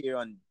back here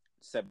on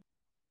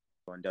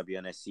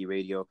WNSC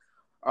Radio.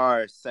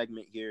 Our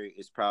segment here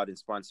is proud and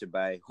sponsored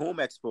by Home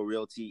Expo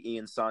Realty,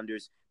 Ian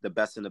Saunders, the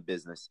best in the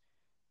business.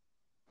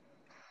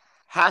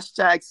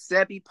 Hashtag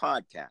Sebi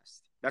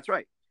Podcast. That's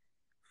right,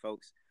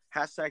 folks.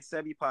 Hashtag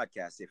Sebi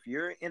Podcast. If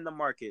you're in the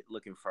market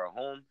looking for a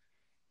home,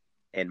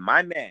 and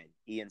my man,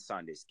 Ian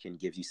Saunders, can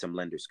give you some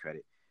lender's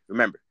credit.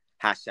 Remember,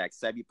 hashtag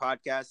Sebi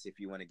Podcast if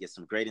you want to get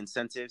some great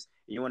incentives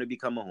and you want to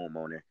become a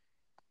homeowner.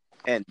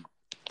 And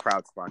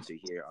proud sponsor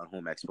here on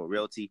Home Expo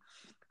Realty.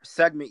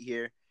 Segment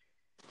here,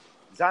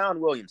 Zion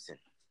Williamson,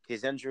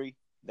 his injury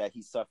that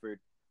he suffered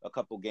a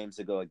couple games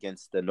ago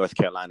against the North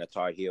Carolina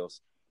Tar Heels,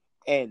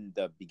 and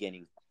the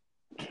beginning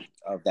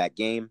of that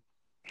game,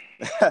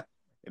 it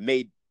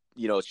made,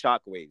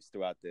 shockwaves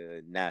throughout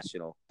the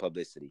national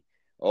publicity.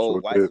 Oh,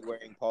 why is he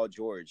wearing Paul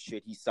George?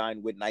 Should he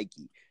sign with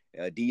Nike?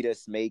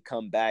 Adidas may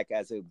come back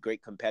as a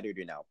great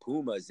competitor now.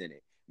 Puma's in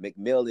it.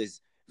 McMill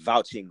is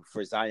vouching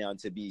for Zion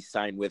to be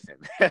signed with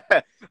him.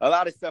 A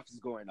lot of stuff is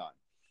going on.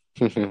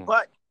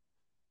 But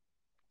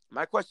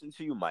my question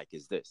to you, Mike,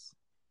 is this.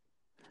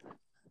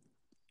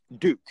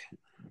 Duke.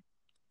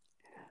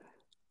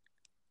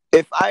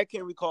 If I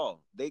can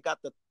recall, they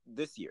got the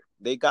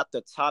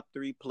top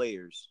 3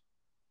 players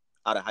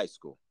out of high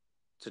school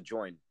to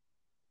join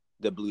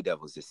the Blue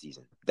Devils this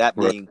season. That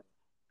being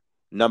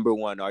number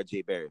 1,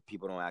 R.J. Barrett.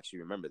 People don't actually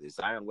remember this.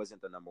 Zion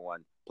wasn't the number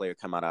 1 player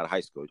come out of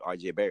high school.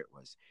 R.J. Barrett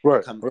was.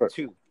 Right.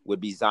 2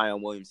 would be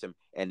Zion Williamson,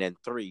 and then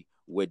 3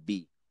 would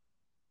be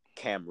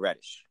Cam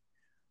Reddish.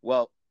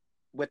 Well,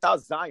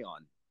 without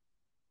Zion,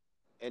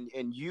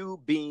 and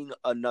you being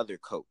another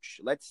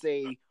coach, let's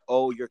say,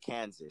 you're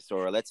Kansas,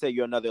 or let's say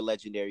you're another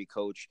legendary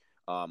coach,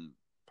 I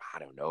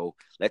don't know,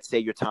 let's say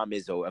you're Tom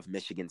Izzo of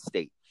Michigan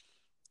State,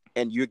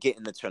 and you're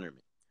getting the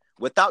tournament.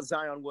 Without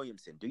Zion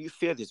Williamson, do you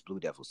fear this Blue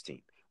Devils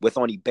team with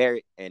only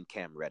Barrett and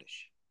Cam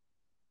Reddish?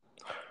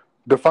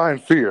 Define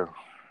fear.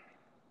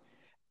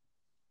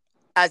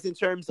 As in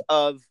terms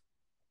of,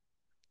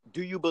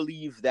 do you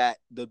believe that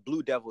the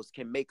Blue Devils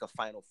can make a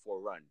Final Four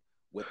run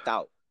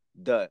without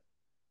the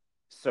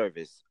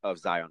service of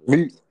Zion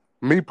Williamson?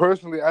 Me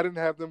personally, I didn't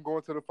have them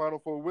going to the Final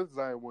Four with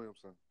Zion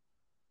Williamson.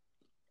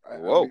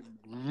 Whoa.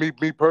 Me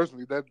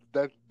personally,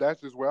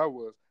 that's just where I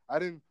was. I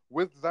didn't,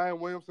 with Zion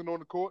Williamson on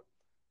the court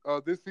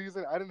this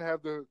season, I didn't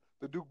have the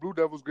Duke Blue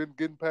Devils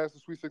getting past the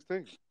Sweet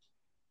 16.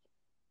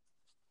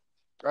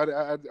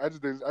 I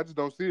just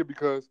don't see it,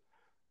 because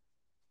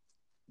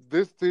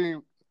this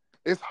team,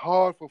 it's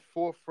hard for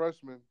 4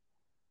 freshmen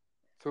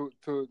to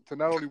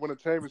not only win a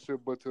championship,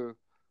 but to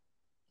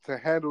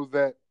handle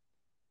that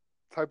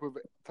type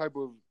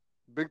of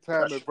big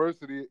time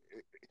adversity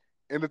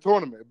in the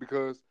tournament,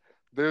 because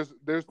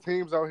there's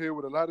teams out here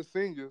with a lot of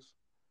seniors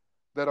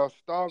that are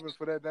starving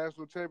for that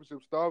national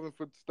championship,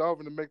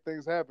 starving to make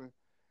things happen,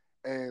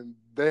 and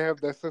they have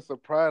that sense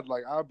of pride.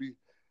 Like, I'll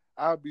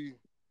be.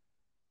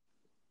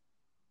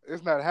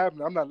 It's not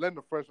happening. I'm not letting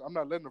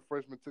the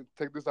freshman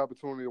take this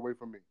opportunity away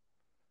from me.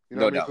 You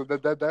know what I mean? So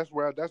that's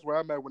where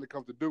I'm at when it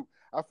comes to Duke.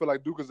 I feel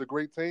like Duke is a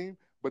great team,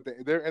 but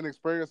their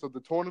inexperience of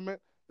the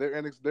tournament, their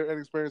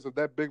inexperience of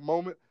that big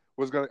moment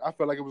I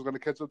felt like it was gonna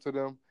catch up to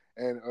them,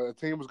 and a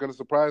team was gonna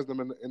surprise them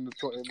in the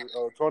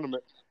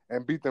tournament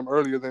and beat them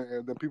earlier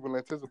than people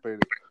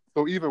anticipated.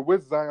 So even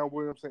with Zion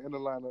Williamson in the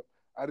lineup,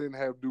 I didn't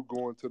have Duke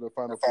going to the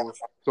Final Four.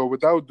 So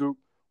without Duke,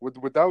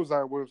 without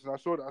Zion Williamson, I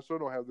sure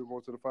don't have them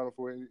going to the Final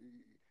Four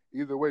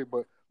either way.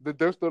 But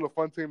they're still a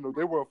fun team.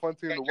 They were a fun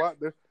team to watch.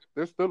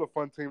 They're still a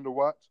fun team to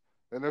watch,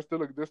 and they're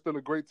still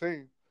a great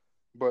team.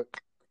 But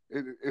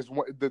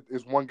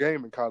It's one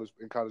game in college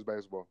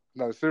basketball,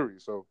 not a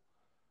series. So,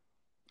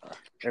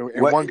 in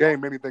What? one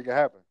game, anything can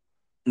happen.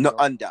 No,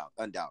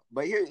 undoubt.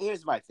 But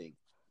here's my thing.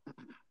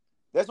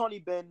 There's only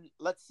been,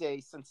 let's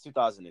say, since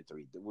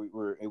 2003.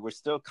 We're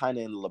still kind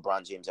of in the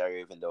LeBron James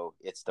area, even though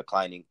it's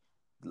declining.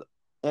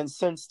 And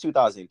since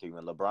 2003,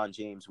 when LeBron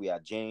James, we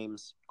had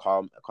James,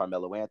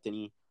 Carmelo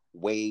Anthony,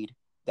 Wade,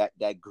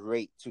 that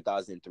great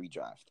 2003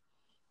 draft.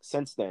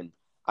 Since then,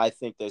 I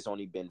think there's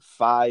only been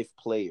 4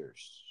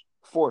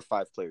 or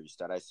 5 players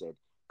that I said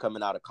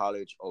coming out of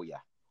college, oh yeah,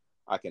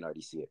 I can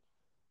already see it.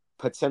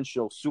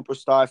 Potential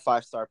superstar,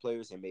 5-star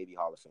players, and maybe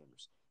Hall of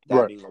Famers.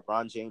 That being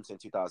LeBron James in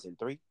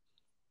 2003,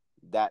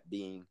 that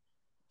being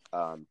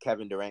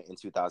Kevin Durant in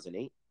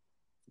 2008,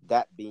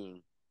 that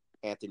being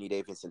Anthony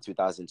Davis in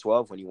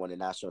 2012 when he won a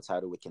national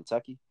title with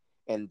Kentucky,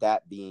 and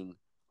that being,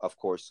 of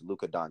course,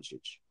 Luka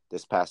Doncic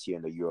this past year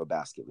in the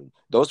Eurobasket League.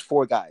 Those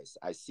 4 guys,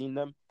 I've seen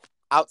them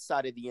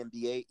outside of the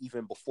NBA,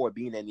 even before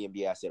being in the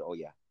NBA. I said, oh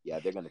yeah,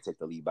 they're going to take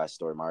the lead by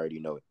storm. I already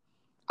know it.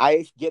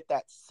 I get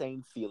that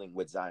same feeling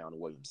with Zion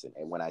Williamson,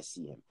 and when I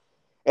see him,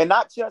 and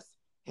not just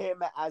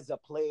him as a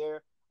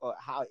player or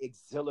how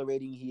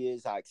exhilarating he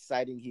is, how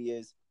exciting he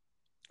is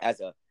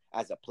as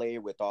a player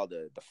with all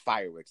the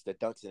fireworks, the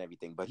dunks and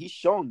everything, but he's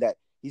shown that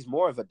he's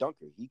more of a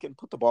dunker. He can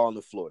put the ball on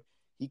the floor.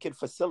 He can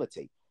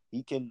facilitate.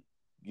 He can,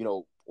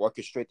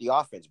 orchestrate the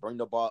offense, bring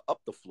the ball up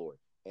the floor,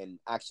 and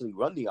actually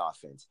run the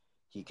offense.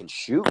 He can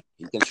shoot.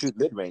 He can shoot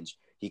mid-range.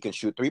 He can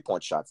shoot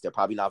 3-point shots. They're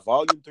probably not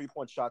volume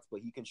 3-point shots, but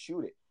he can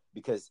shoot it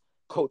because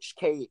Coach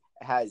K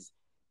has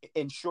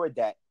ensured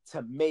that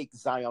to make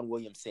Zion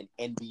Williamson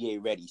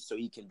NBA ready so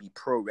he can be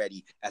pro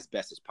ready as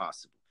best as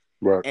possible.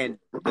 Right. And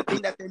the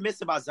thing that they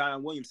miss about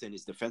Zion Williamson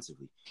is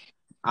defensively.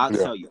 I'll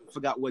tell you, I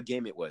forgot what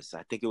game it was.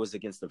 I think it was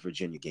against the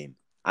Virginia game.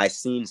 I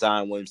seen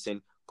Zion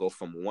Williamson go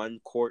from one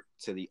court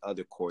to the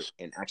other court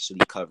and actually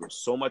cover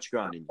so much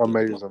ground.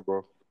 Amazing,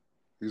 bro.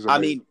 He's amazing. I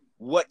mean,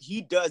 what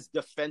he does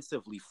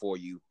defensively for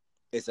you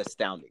is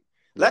astounding.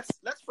 Let's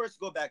first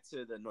go back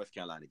to the North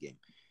Carolina game.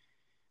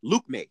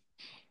 Luke May,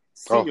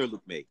 senior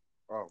Luke May.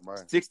 Oh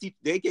man,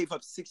 They gave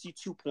up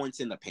 62 points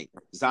in the paint.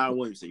 Zion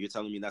Williamson, you're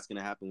telling me that's going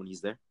to happen when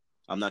he's there?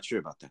 I'm not sure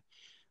about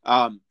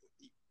that.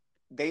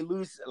 They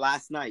lose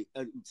last night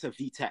to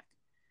VTech.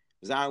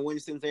 Zion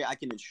Williamson's there. I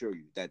can assure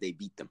you that they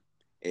beat them.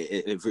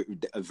 A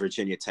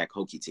Virginia Tech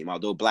Hokie team.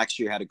 Although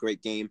Blackshear had a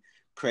great game,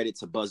 credit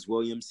to Buzz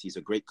Williams. He's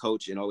a great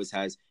coach and always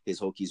has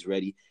his Hokies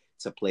ready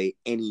to play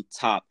any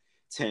top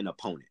 10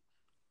 opponent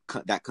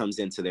that comes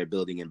into their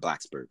building in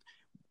Blacksburg.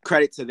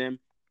 Credit to them.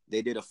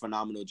 They did a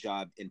phenomenal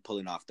job in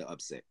pulling off the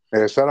upset.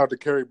 And shout out to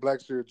Kerry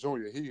Blackshear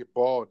Jr. He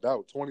balled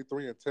out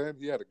 23-10.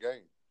 He had a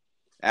game.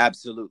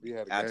 Absolutely.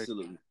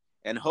 Absolutely.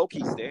 And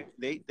Hokies,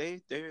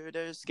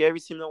 they're a scary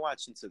team to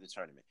watch into the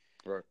tournament.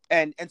 Right.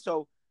 And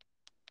so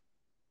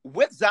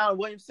with Zion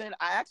Williamson,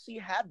 I actually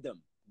had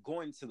them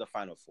going to the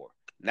Final Four.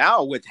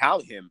 Now,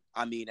 without him,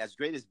 I mean, as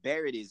great as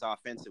Barrett is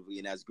offensively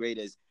and as great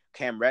as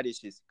Cam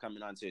Reddish is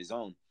coming onto his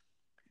own,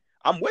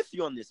 I'm with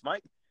you on this,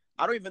 Mike.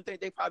 I don't even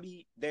think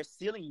their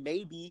ceiling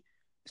may be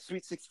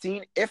Sweet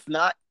 16, if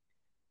not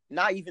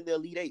even the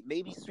Elite 8,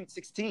 maybe Sweet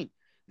 16.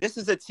 This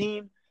is a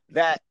team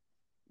that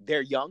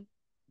they're young.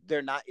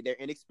 They're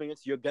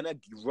inexperienced. You're going to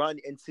run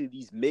into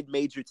these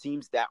mid-major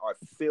teams that are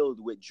filled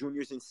with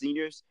juniors and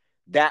seniors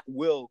that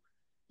will,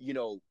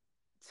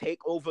 take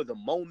over the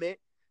moment.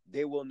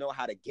 They will know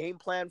how to game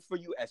plan for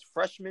you as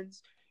freshmen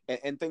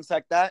and things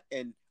like that.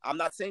 And I'm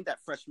not saying that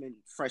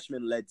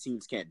freshman-led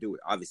teams can't do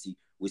it. Obviously,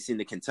 we've seen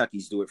the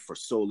Kentuckys do it for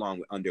so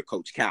long under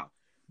Coach Cal.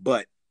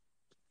 But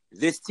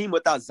this team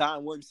without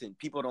Zion Williamson,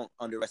 people don't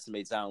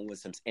underestimate Zion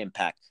Williamson's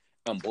impact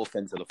on both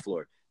ends of the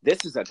floor.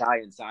 This is a guy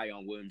in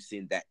Zion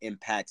Williamson that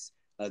impacts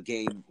a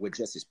game with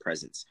just his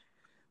presence.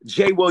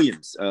 Jay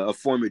Williams, a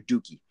former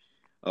Dookie,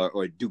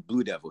 or Duke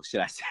Blue Devil,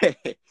 should I say,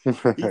 he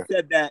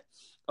said that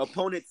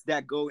opponents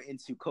that go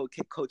into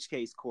Coach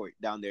K's court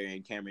down there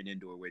in Cameron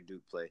Indoor where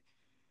Duke play,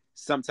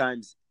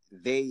 sometimes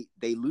they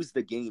lose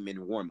the game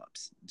in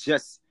warm-ups.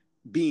 Just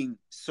being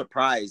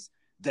surprised,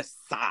 the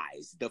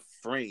size, the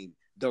frame,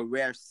 the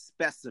rare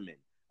specimen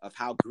of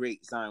how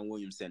great Zion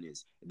Williamson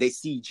is. They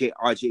see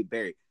RJ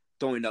Barrett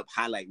throwing up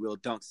highlight reel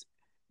dunks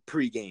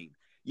pregame.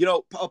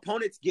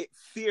 Opponents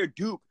fear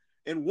Duke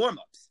in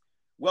warm-ups.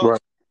 Well,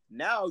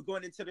 Now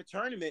going into the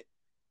tournament,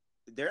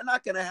 they're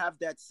not going to have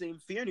that same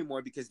fear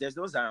anymore because there's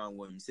no Zion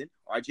Williamson.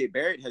 RJ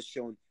Barrett has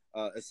shown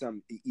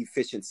some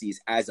efficiencies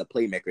as a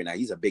playmaker. Now,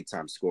 he's a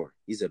big-time scorer.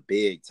 RJ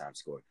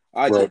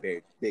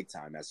Barrett,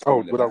 big-time. As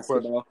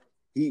basketball,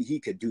 he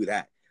could do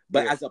that.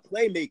 But as a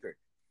playmaker,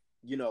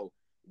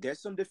 there's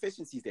some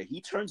deficiencies there.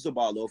 He turns the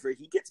ball over.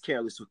 He gets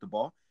careless with the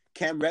ball.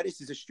 Cam Reddish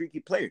is a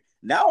streaky player.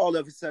 Now, all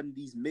of a sudden,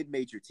 these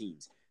mid-major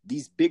teams,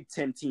 these Big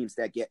 10 teams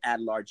that get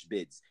at-large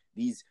bids,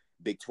 these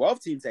Big 12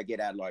 teams that get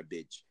at-large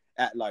bids,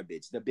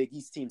 the Big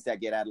East teams that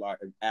get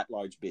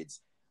at-large bids,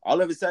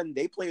 all of a sudden,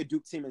 they play a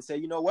Duke team and say,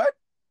 you know what?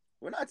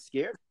 We're not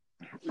scared.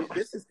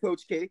 This is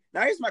Coach K.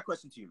 Now, here's my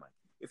question to you, Mike.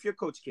 If you're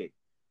Coach K,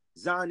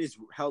 Zion is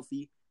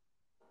healthy,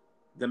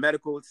 The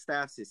medical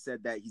staff has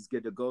said that he's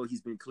good to go.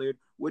 He's been cleared.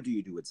 What do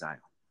you do with Zion?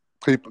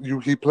 He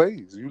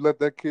plays. You let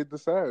that kid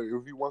decide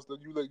if he wants to.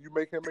 You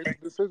make him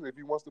make the decision. If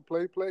he wants to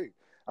play, play.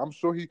 I'm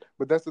sure he.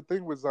 But that's the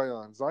thing with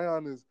Zion.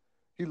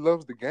 He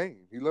loves the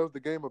game. He loves the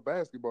game of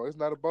basketball. It's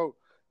not about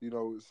He's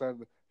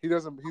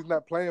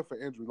not playing for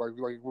injury.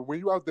 Like when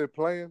you out there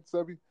playing,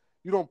 Sebi,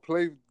 you don't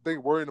play. They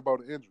worrying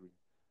about an injury.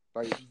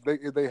 Like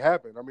they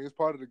happen. I mean, it's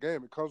part of the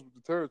game. It comes with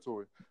the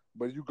territory.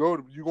 But you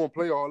gonna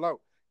play all out.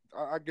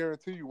 I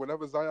guarantee you,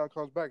 whenever Zion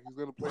comes back, he's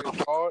gonna play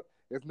hard,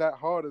 if not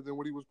harder than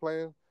what he was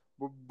playing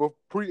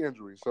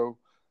pre-injury. So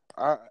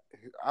I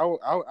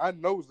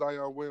know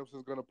Zion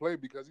Williamson's gonna play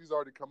because he's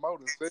already come out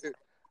and said,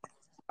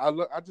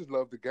 I just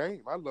love the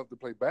game. I love to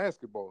play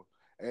basketball,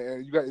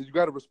 and you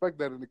got to respect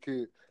that in the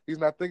kid. He's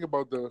not thinking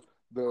about the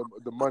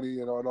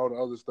money and all the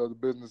other stuff, the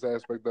business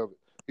aspect of it.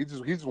 He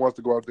just wants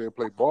to go out there and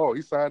play ball.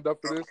 He signed up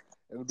for this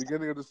in the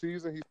beginning of the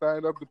season. He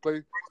signed up to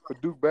play for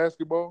Duke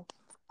basketball,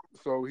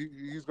 so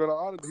he's gonna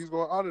honor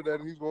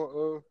that, and he's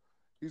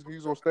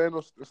gonna stand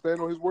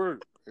on his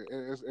word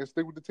and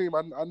stick with the team.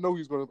 I know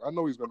he's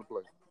gonna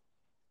play.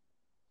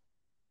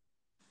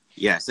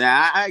 Yes,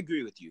 I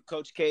agree with you,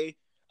 Coach K.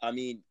 I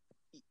mean,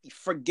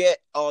 forget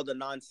all the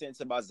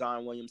nonsense about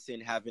Zion Williamson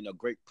having a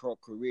great pro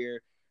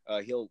career.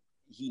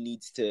 He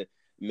needs to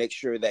make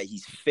sure that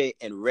he's fit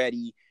and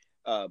ready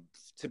to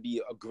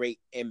be a great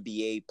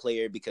NBA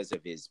player because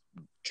of his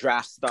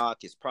draft stock,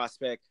 his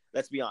prospect.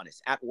 Let's be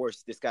honest. At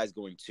worst, this guy's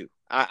going 2.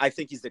 I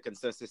think he's the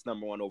consensus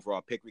number 1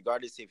 overall pick,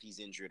 regardless if he's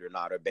injured or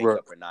not or banged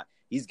up or not.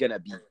 He's going to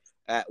be,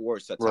 at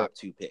worst, a top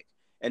 2 pick.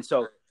 And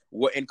so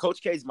what in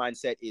Coach K's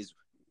mindset is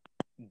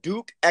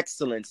Duke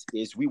excellence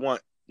is we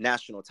want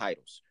national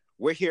titles.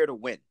 We're here to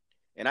win.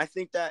 And I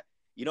think that,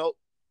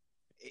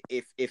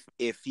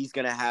 if he's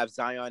going to have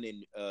Zion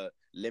in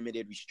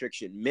limited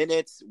restriction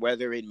minutes,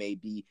 whether it may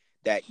be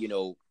that,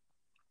 a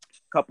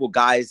couple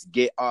guys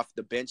get off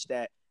the bench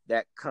that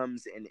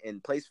comes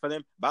and plays for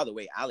them. By the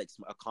way, Alex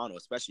O'Connell,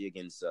 especially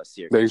against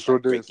Syracuse. They sure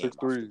did,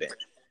 6-3.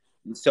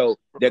 So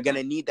they're going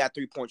to need that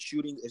 3-point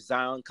shooting if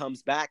Zion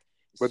comes back.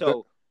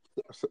 I'm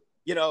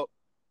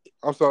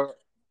sorry.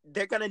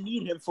 They're going to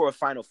need him for a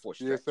Final Four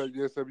stretch. Yes,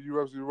 sir,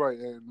 you're absolutely right.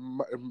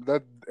 And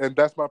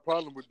that's my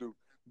problem with Duke.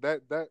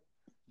 That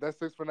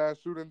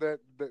 6-for-9 shooting that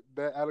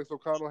Alex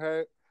O'Connell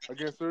had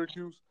against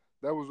Syracuse,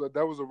 that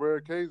was a rare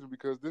occasion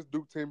because this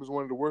Duke team is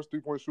one of the worst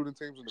 3-point shooting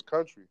teams in the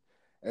country.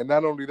 And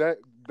not only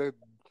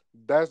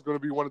that's going to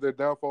be one of their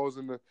downfalls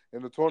in the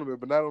tournament.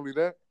 But not only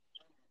that,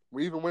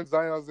 even when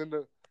Zion's in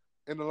the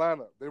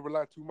lineup, they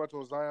rely too much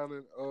on Zion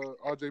and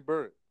R.J.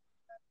 Barrett.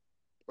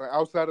 But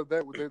outside of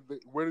that,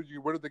 where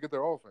did they get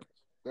their offense?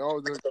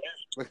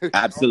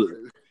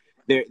 Absolutely.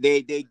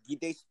 They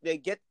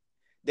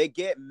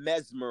get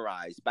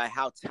mesmerized by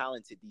how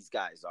talented these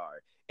guys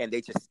are, and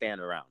they just stand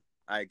around.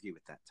 I agree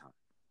with that, Tom.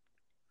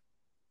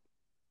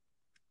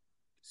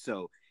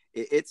 So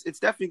it's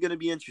definitely going to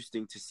be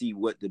interesting to see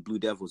what the Blue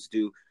Devils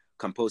do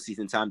come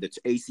postseason time. The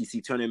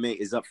ACC tournament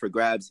is up for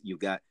grabs. You've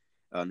got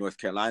North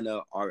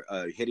Carolina are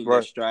hitting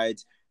their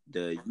strides.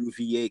 The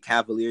UVA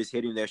Cavaliers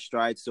hitting their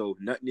strides. So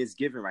nothing is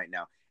given right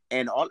now.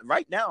 And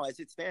right now, as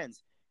it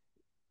stands,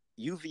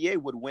 UVA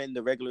would win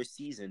the regular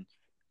season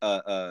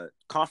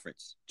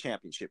conference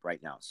championship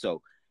right now.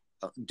 So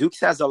Dukes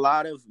has a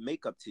lot of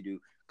makeup to do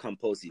come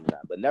postseason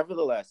time. But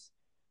nevertheless,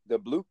 the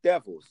Blue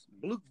Devils,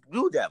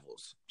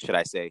 should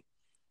I say,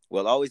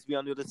 will always be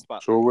under the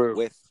spotlight. Sure will.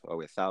 With or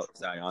without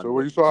Zion. So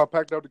when you saw how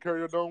packed out the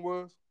Carrier Dome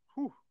was?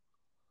 Whew.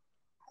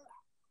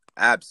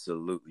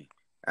 Absolutely.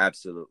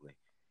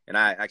 And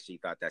I actually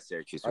thought that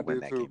Syracuse would win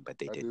that game, but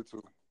they did.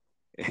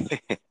 I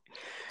did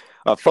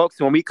too. Folks,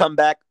 when we come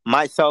back,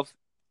 myself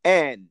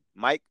and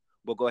Mike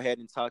will go ahead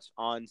and touch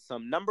on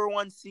some number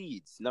 1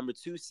 seeds, number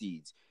 2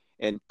 seeds,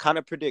 and kind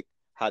of predict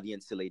how the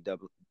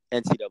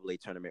NCAA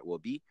tournament will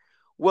be.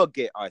 We'll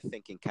get our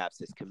thinking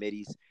caps as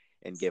committees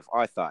and give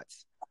our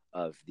thoughts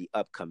of the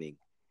upcoming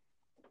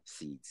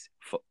seeds.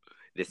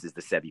 This is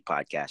the Sebi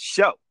Podcast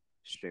Show,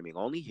 streaming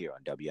only here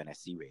on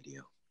WNSC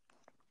Radio.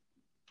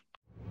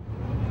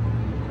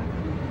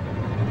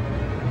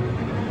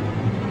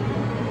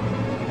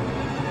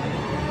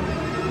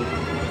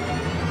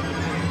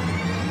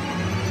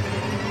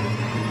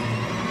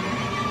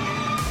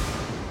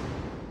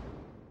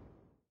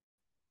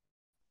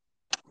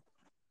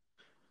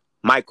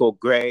 Michael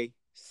Gray,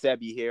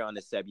 Sebi here on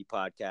the Sebi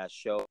Podcast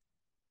Show.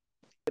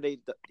 Today,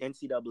 the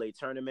NCAA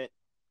tournament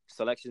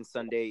selection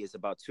Sunday is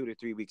about 2 to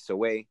 3 weeks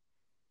away.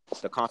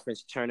 The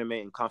conference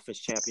tournament and conference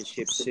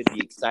championships should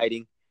be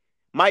exciting.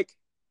 Mike,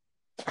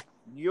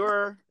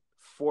 your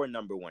 4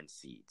 number 1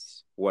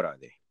 seeds, what are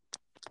they?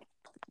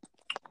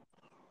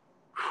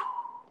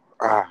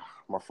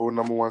 My 4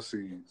 number 1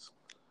 seeds.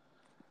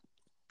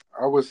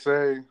 I would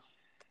say.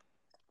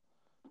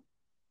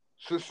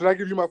 Should I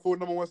give you my 4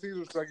 number 1 seeds,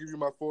 or should I give you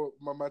my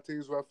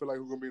teams who I feel like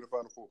are going to be in the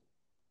Final Four?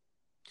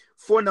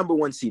 4 number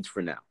 1 seeds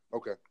for now.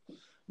 Okay.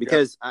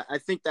 Because I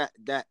think that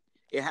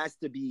it has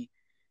to be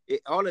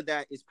all of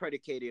that is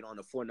predicated on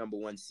the 4 number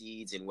 1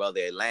 seeds and where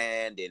they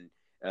land and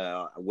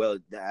Well,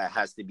 that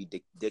has to be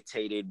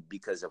dictated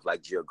because of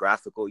like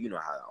geographical. You know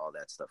how all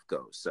that stuff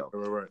goes. So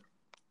Right.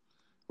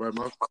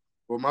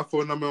 My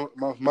four number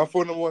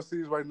one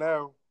seeds right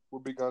now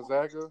would be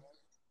Gonzaga,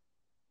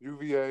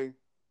 UVA,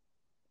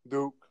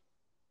 Duke,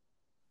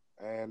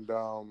 and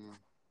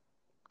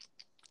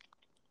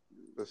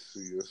let's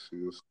see,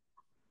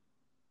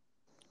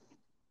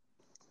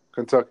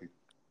 Kentucky.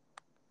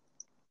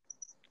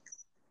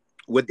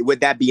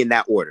 would that be in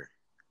that order?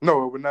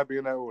 No, it would not be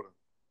in that order.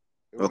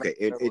 Okay,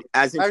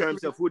 as in Actually,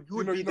 terms of who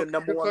would be the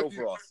number one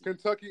overall seed?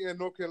 Kentucky and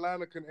North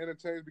Carolina can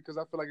interchange because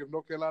I feel like if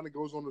North Carolina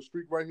goes on the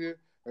streak right here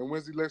and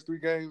wins the last 3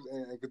 games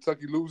and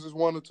Kentucky loses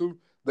 1 or 2,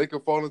 they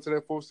could fall into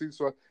that 4th seed.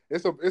 So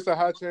it's a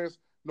high chance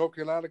North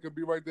Carolina could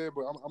be right there,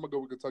 but I'm gonna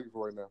go with Kentucky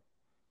for right now.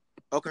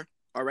 Okay,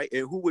 all right.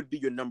 And who would be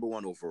your number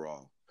one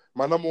overall?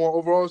 My number one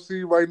overall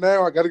seed right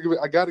now, I gotta give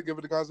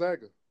it to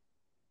Gonzaga.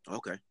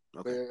 Okay.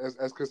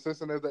 As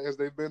consistent as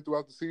they've been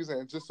throughout the season,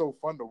 and just so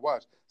fun to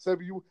watch.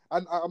 Sebi,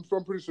 I'm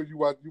pretty sure you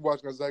watch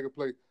Gonzaga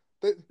play.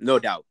 No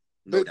doubt.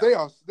 They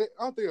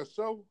aren't they a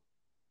show?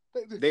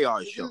 They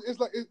are a show. It's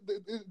like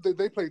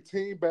they play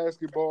team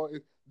basketball.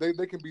 They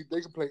can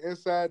play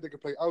inside. They can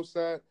play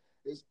outside.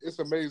 It's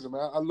amazing,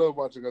 man. I love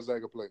watching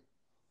Gonzaga play.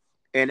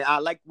 And I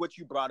like what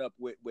you brought up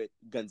with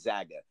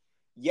Gonzaga.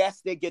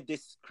 Yes, they get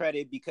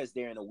discredited because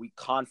they're in a weak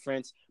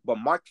conference, but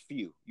Mark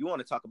Few, you want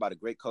to talk about a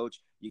great coach?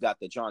 You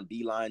got the John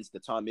Beilines, the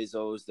Tom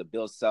Izzos, the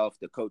Bill Self,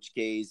 the Coach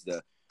K's,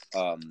 the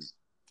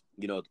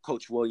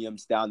Coach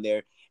Williams down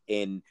there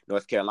in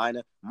North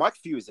Carolina. Mark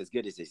Few is as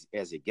good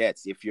as it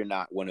gets if you're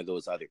not one of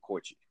those other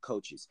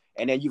coaches.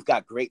 And then you've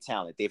got great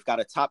talent. They've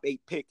got a top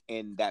 8 pick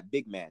in that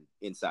big man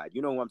inside.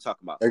 You know what I'm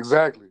talking about?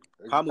 Exactly.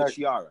 Hamu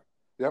Chiara.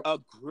 Yep.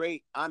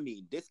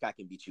 This guy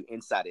can beat you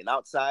inside and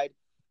outside.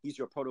 He's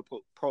your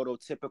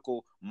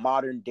prototypical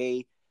modern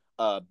day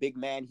big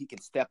man. He can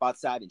step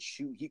outside and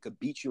shoot. He could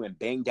beat you and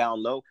bang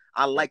down low.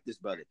 I like this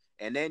brother.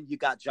 And then you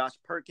got Josh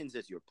Perkins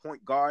as your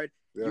point guard.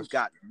 Yes. You've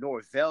got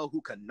Norvell who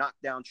can knock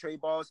down tray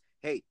balls.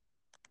 Hey,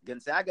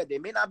 Gonzaga, they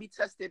may not be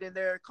tested in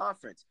their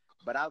conference,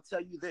 but I'll tell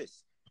you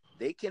this.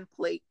 They can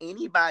play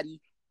anybody,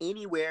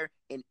 anywhere,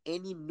 in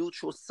any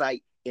neutral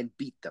site and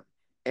beat them.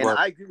 And right.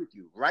 I agree with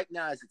you. Right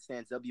now, as it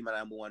stands, they'll be my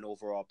number one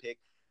overall pick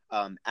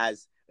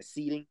as a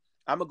seeding.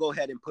 I'm going to go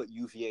ahead and put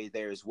UVA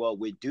there as well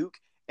with Duke,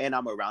 and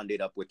I'm going to round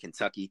it up with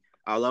Kentucky.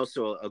 I'll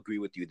also agree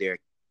with you there.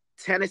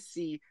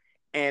 Tennessee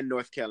and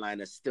North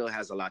Carolina still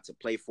has a lot to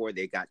play for.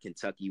 They got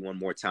Kentucky one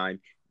more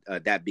time,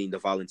 that being the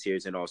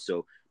Volunteers, and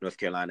also North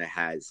Carolina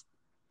has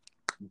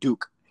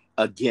Duke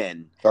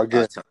again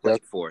to play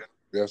for.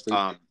 Yes,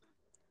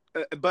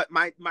 but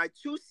my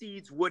 2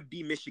 seeds would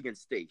be Michigan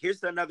State.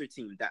 Here's another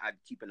team that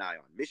I'd keep an eye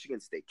on. Michigan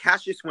State.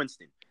 Cassius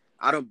Winston.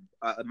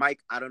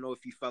 Mike, I don't know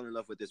if you fell in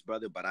love with this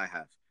brother, but I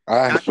have.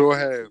 I sure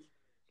have.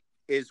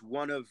 Is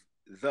one of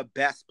the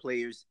best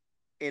players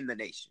in the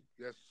nation.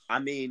 Yes. I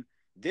mean,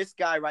 this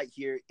guy right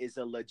here is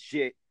a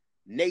legit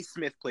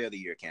Naismith Player of the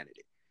Year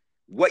candidate.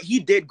 What he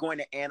did going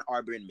to Ann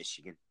Arbor in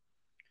Michigan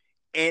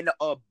in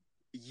a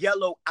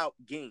yellow out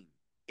game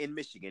in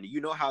Michigan.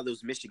 You know how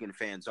those Michigan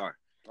fans are.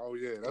 Oh,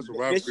 yeah. That's a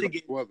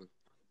rivalry.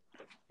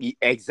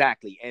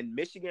 Exactly. And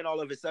Michigan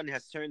all of a sudden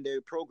has turned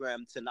their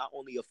program to not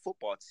only a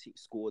football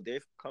school,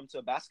 they've come to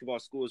a basketball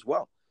school as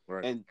well.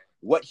 Right. And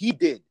what he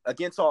did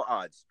against all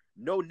odds,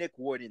 no Nick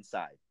Ward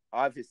inside.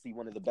 Obviously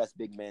one of the best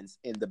big men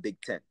in the Big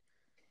Ten.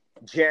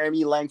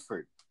 Jeremy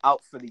Langford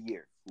out for the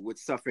year, which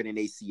suffered an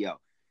ACL.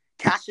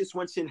 Cassius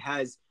Winston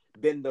has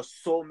been the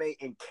soulmate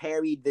and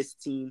carried this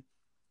team,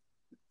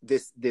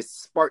 this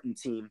Spartan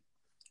team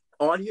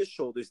on his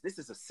shoulders. This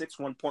is a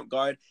 6'1" point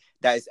guard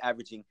that is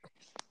averaging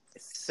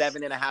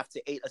 7.5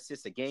 to 8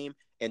 assists a game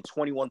and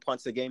 21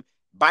 punts a game.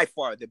 By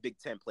far the Big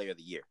Ten Player of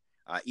the Year.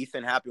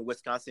 Ethan Happen,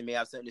 Wisconsin may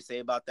have something to say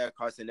about that.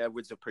 Carson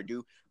Edwards of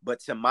Purdue.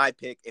 But to my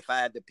pick, if I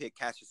had to pick,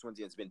 Cassius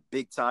Winston has been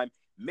big time.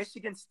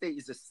 Michigan State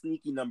is a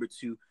sneaky number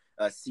 2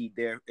 seed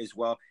there as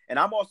well. And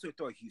I'm also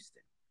throwing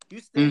Houston.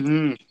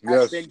 Houston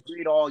has been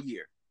great all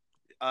year.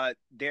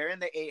 They're in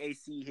the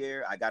AAC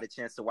here. I got a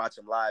chance to watch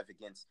them live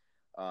against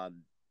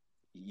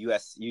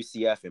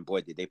UCF, and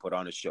boy, did they put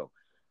on a show.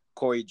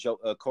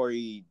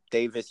 Corey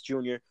Davis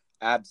Jr.,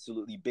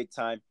 absolutely big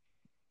time.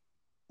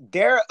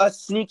 They're a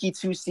sneaky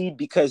 2 seed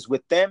because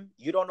with them,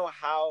 you don't know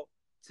how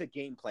to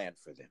game plan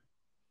for them.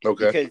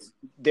 Okay. Because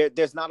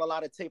there's not a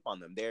lot of tape on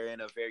them. They're in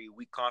a very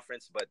weak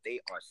conference, but they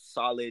are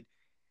solid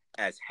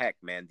as heck,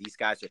 man. These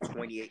guys are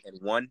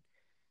 28-1,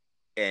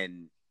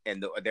 and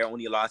their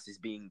only loss is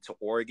being to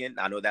Oregon.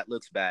 I know that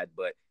looks bad,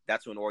 but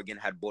that's when Oregon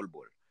had Bol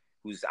Bol,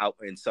 who's out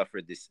and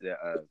suffered this.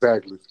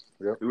 Exactly.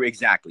 Yep.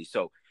 Exactly.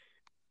 So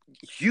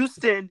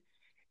Houston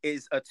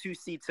is a 2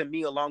 seed to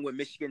me, along with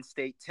Michigan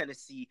State,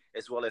 Tennessee,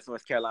 as well as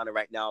North Carolina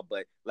right now.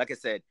 But like I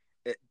said,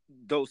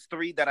 those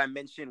 3 that I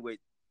mentioned with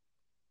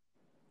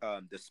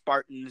the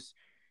Spartans,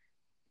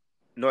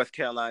 North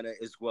Carolina,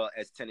 as well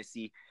as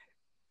Tennessee,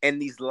 and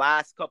these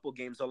last couple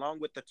games, along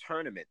with the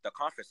tournament, the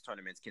conference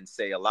tournaments can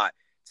say a lot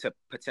to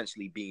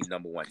potentially being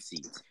number 1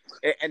 seeds.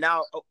 And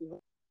now,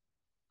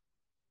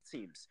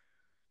 teams,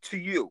 to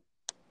you,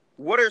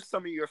 what are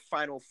some of your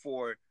Final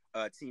Four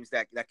teams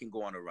that can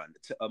go on a run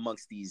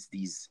amongst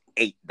these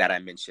 8 that I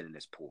mentioned in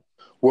this pool?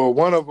 Well,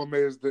 one of them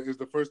is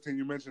the first team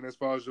you mentioned as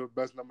far as your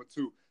best number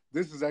 2.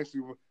 This is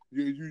actually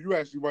you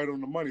actually right on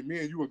the money. Me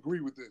and you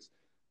agree with this.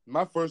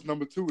 My first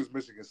number 2 is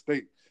Michigan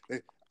State.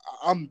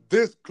 I'm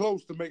this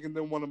close to making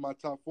them one of my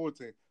top 4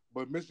 teams,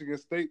 but Michigan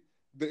State,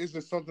 there is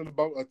just something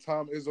about a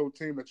Tom Izzo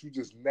team that you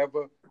just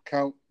never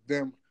count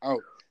them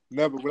out.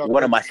 Never.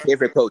 One of my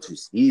favorite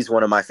coaches. He's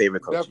one of my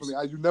favorite coaches.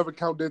 Definitely. You never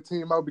count that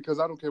team out because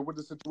I don't care what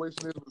the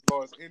situation is as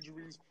far as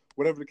injuries,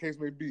 whatever the case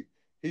may be.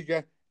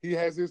 He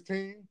has his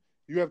team.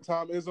 You have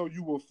Tom Izzo.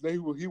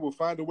 He will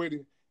find a way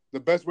the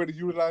best way to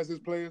utilize his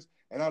players.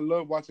 And I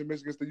love watching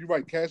Michigan State. You're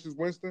right. Cassius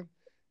Winston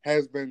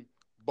has been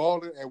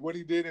balling, and what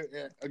he did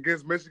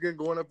against Michigan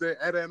going up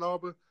there at Ann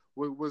Arbor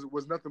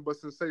was nothing but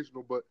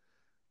sensational. But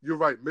you're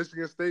right.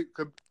 Michigan State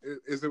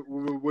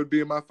would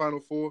be in my Final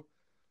Four.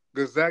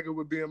 Gonzaga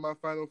would be in my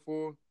Final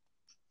Four.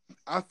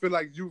 I feel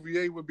like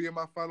UVA would be in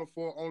my Final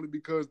Four only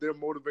because they're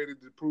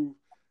motivated to prove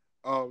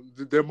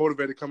they're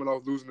motivated coming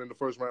off losing in the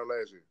first round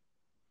last year.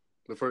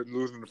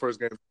 Losing in the first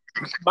game.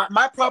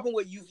 My problem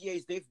with UVA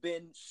is they've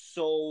been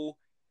so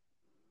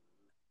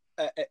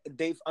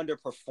they've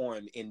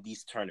underperformed in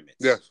these tournaments.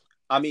 Yes.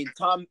 I mean,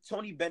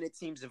 Tony Bennett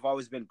teams have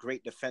always been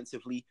great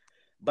defensively,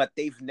 but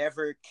they've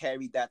never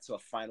carried that to a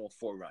Final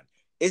Four run.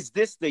 Is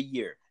this the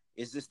year?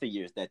 Is this the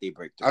years that they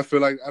break through? I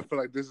feel like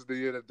this is the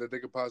year that they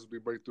could possibly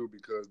break through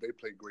because they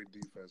play great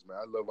defense, man.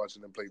 I love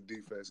watching them play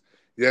defense.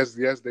 Yes,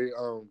 they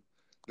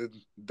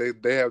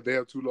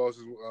have 2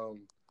 losses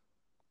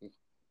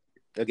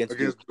against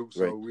Duke,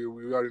 so right. we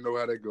already know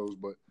how that goes.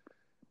 But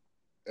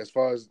as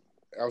far as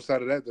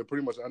outside of that, they're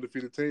pretty much an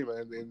undefeated team,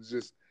 and it's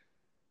just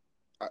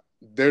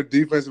their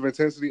defensive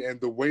intensity and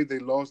the way they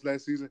lost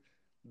last season.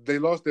 They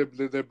lost their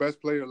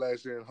best player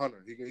last year in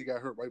Hunter. He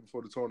got hurt right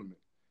before the tournament.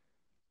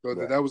 So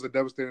right. That was a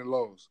devastating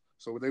loss.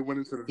 So they went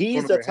into the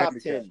he's tournament.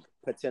 He's a top 10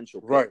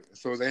 potential player. Right.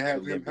 So they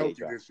have him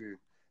healthy this year.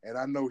 And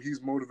I know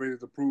he's motivated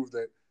to prove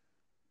that,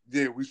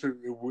 yeah, we should.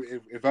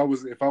 If I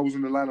was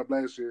in the lineup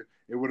last year,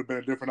 it would have been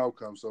a different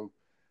outcome. So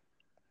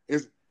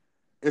it's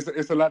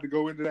a lot to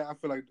go into that. I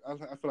feel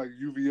like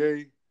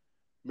UVA,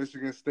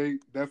 Michigan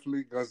State,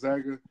 definitely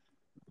Gonzaga,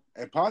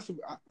 and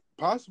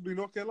possibly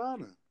North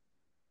Carolina.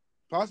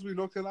 Possibly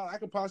North Carolina. I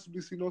could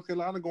possibly see North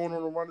Carolina going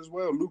on a run as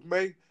well. Luke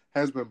May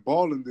has been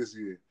balling this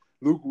year.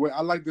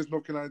 I like this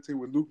North Carolina team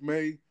with Luke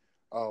May,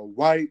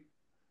 White,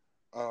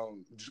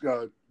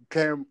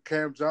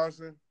 Cam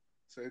Johnson.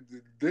 So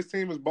this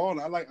team is balling.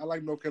 I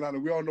like North Carolina.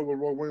 We all know what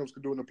Roy Williams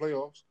could do in the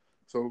playoffs.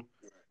 So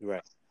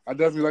right. I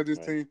definitely like this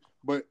team.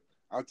 But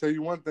I'll tell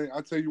you one thing.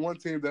 I'll tell you one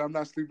team that I'm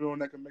not sleeping on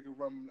that can make a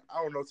run.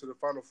 I don't know, to the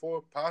Final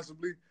Four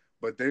possibly,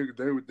 but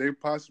they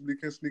possibly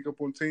can sneak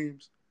up on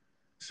teams.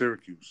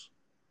 Syracuse.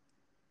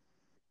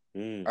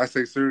 I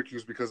say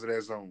Syracuse because of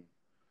that zone.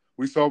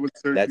 We saw what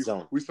Syracuse.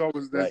 We saw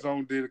what that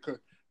zone did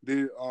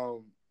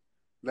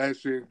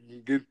last year,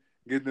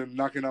 getting them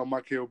knocking out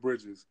Mikal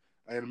Bridges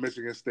and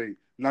Michigan State,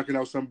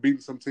 beating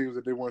some teams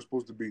that they weren't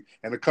supposed to beat.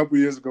 And a couple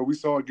years ago, we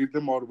saw it get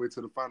them all the way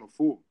to the Final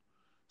Four.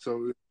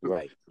 So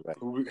right.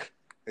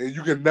 And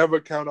you can never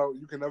count out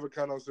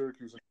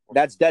Syracuse.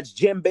 That's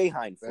Jim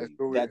Boeheim for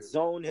you. That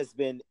zone has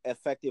been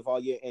effective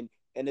all year,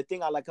 and the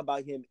thing I like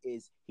about him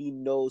is he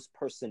knows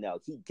personnel.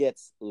 He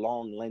gets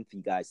long,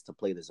 lengthy guys to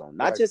play the zone.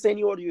 Not just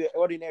any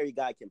ordinary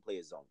guy can play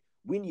a zone.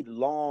 We need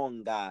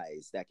long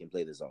guys that can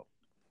play the zone.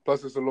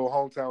 Plus, it's a little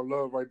hometown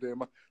love right there.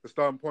 The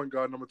starting point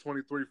guard, number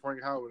 23,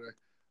 Frank Howard.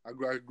 I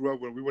grew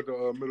up when we went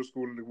to middle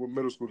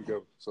school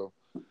together. So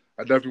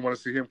I definitely want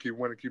to see him keep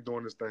winning, keep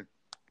doing this thing.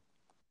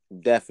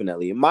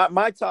 Definitely.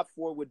 My top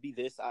 4 would be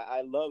this.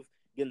 I love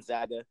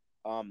Gonzaga.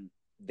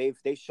 They've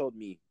showed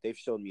me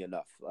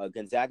enough.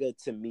 Gonzaga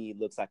to me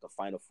looks like a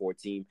Final Four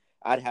team.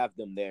 I'd have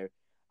them there.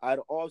 I'd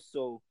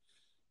also,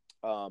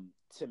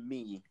 to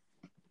me,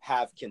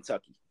 have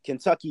Kentucky.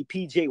 Kentucky,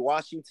 PJ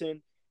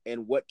Washington,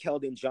 and what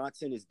Keldon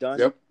Johnson has done.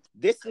 Yep.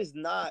 This is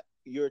not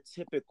your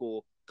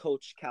typical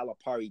Coach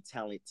Calipari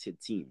talented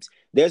teams.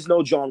 There's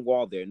no John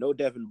Wall there, no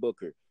Devin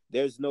Booker.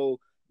 There's no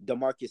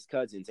DeMarcus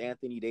Cousins,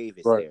 Anthony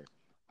Davis there.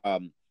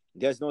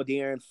 There's no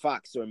De'Aaron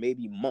Fox or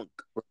maybe Monk.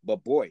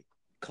 But boy,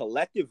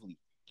 collectively,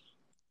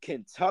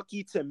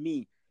 Kentucky to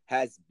me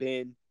has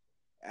been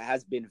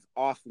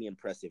awfully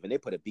impressive, and they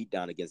put a beat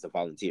down against the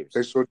Volunteers.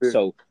 They sure did.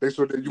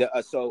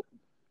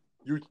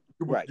 You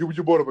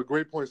brought up a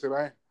great point,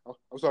 Sam.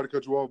 I'm sorry to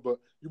cut you off, but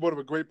you brought up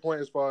a great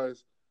point as far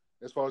as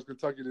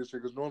Kentucky this year,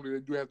 because normally they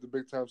do have the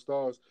big time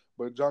stars,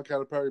 but John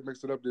Calipari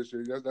mixed it up this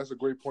year. That's a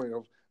great point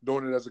of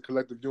doing it as a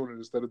collective unit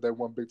instead of that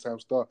one big time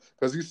star,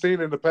 because he's seen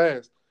in the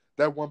past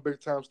that one big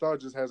time star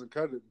just hasn't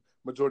cut it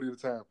majority of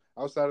the time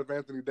outside of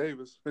Anthony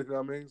Davis. You know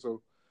what I mean?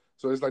 So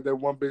it's like that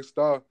one big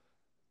star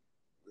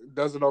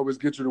doesn't always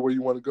get you to where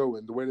you want to go.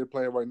 And the way they're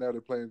playing right now,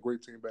 they're playing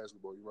great team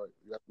basketball. You're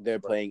right. They're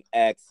playing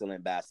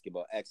excellent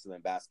basketball.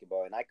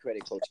 And I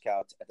credit Coach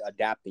Cal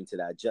adapting to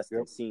that, just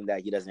in seeing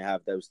that he doesn't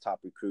have those top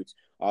recruits,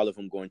 all of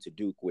them going to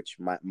Duke, which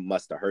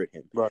must have hurt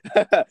him. Right.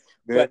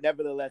 But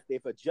nevertheless,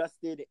 they've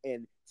adjusted.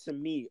 And to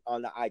me,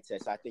 on the eye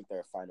test, I think they're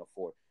a Final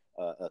Four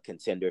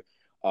contender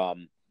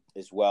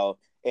as well.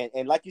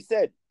 And like you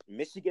said,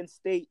 Michigan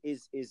State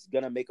is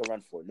going to make a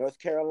run for it. North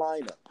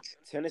Carolina,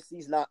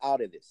 Tennessee's not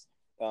out of this.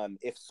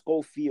 If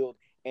Schofield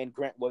and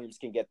Grant Williams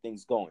can get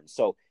things going.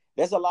 So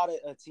there's a lot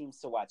of teams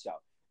to watch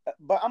out.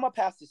 But I'm going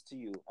to pass this to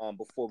you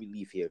before we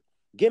leave here.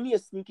 Give me a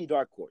sneaky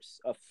dark horse,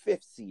 a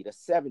 5th seed, a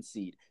 7th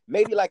seed,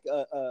 maybe like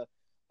a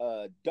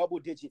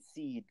double-digit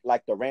seed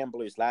like the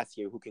Ramblers last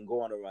year who can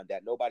go on a run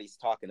that nobody's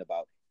talking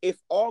about. If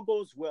all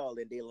goes well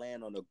and they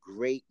land on a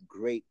great,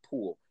 great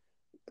pool,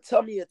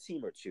 tell me a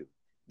team or two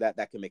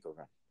that can make a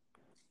run.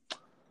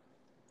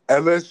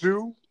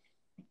 LSU,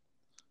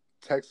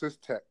 Texas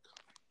Tech.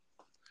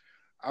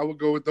 I would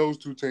go with those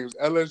two teams.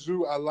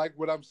 LSU, I like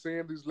what I'm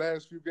seeing these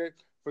last few games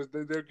because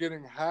they're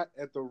getting hot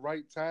at the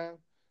right time.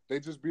 They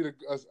just beat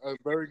a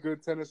very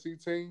good Tennessee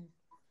team,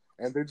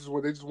 and they just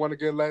won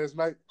again last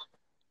night.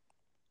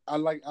 I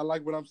like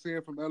what I'm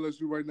seeing from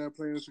LSU right now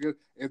playing this again.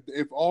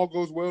 If all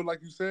goes well,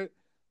 like you said,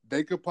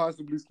 they could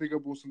possibly sneak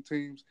up on some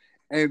teams.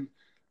 And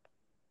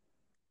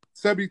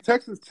Sebi,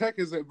 Texas Tech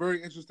is a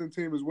very interesting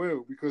team as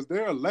well because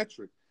they're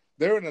electric.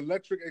 They're an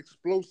electric,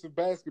 explosive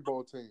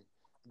basketball team.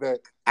 That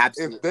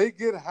Absolutely. If they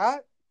get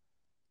hot,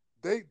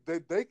 they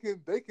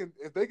can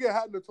if they get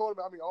hot in the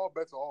tournament, I mean all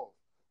bets are off.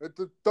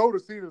 Throw the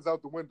seasons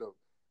out the window.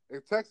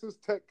 If Texas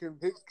Tech can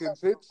hit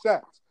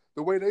shots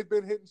the way they've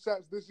been hitting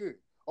shots this year,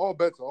 all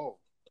bets are off.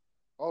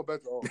 All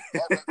bets are off.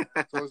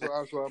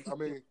 so I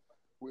mean,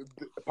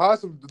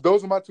 possibly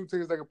those are my two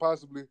teams that can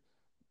possibly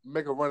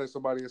make a run at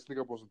somebody and sneak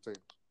up on some teams.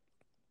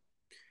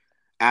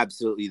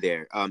 Absolutely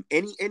there.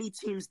 Any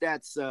teams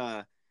that's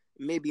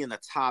maybe in the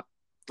top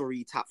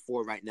 3, top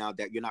 4 right now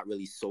that you're not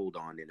really sold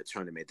on in the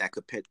tournament that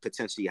could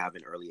potentially have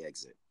an early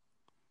exit?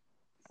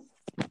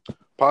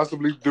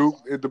 Possibly Duke,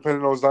 it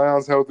depending on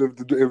Zion's health.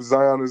 If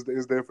Zion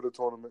is there for the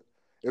tournament,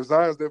 if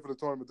Zion's there for the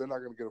tournament, they're not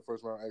going to get a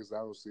first round exit.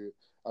 I don't see it.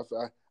 I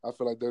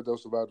feel like they'll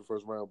survive the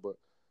first round. But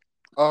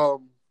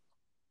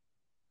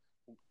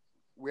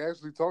we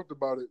actually talked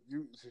about it.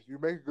 You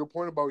make a good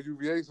point about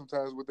UVA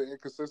sometimes with the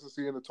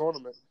inconsistency in the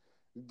tournament.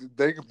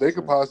 They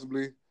could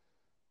possibly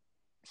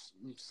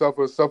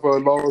suffer a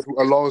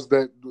loss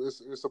that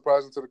is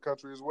surprising to the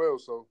country as well.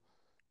 So,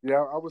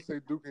 yeah, I would say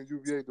Duke and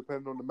UVA,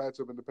 depending on the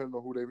matchup and depending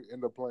on who they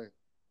end up playing.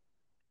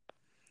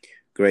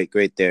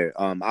 Great there.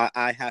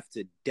 I have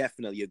to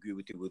definitely agree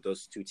with you with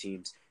those two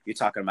teams. You're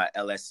talking about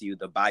LSU,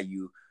 the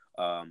Bayou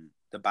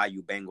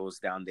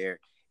Bengals down there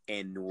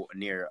in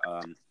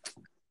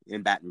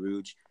Baton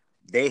Rouge.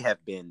 They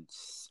have been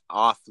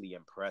awfully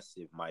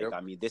impressive, Mike. Yep.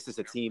 I mean, this is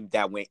a team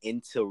that went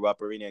into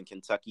Rupp Arena in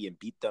Kentucky and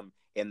beat them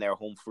in their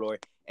home floor.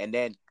 And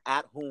then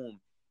at home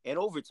in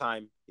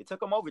overtime, it took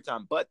them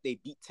overtime, but they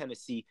beat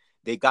Tennessee.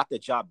 They got the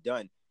job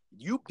done.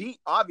 You beat,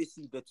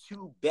 obviously, the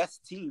two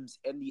best teams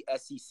in the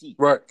SEC.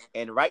 Right.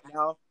 And right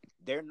now,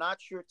 they're not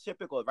your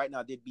typical. Right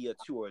now, they'd be a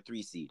 2 or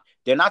 3 seed.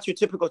 They're not your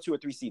typical 2 or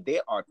 3 seed.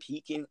 They are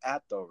peaking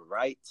at the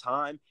right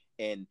time.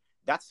 And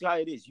that's how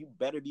it is. You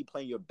better be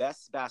playing your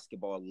best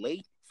basketball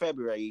late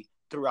February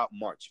throughout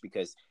March,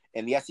 because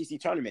in the SEC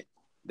tournament,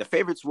 the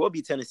favorites will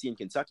be Tennessee and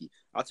Kentucky.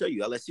 I'll tell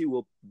you, LSU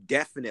will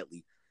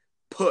definitely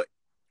put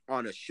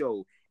on a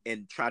show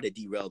and try to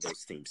derail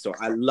those teams. So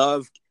I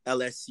love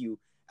LSU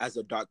as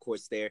a dark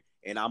horse there,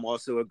 and I'm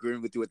also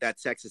agreeing with you with that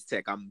Texas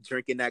Tech. I'm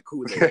drinking that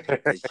Kool-Aid.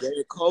 Because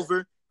Jared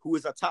Culver, who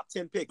is a top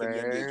 10 pick in the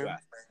NBA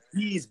draft,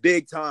 he's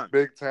big time.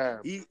 Big time.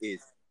 He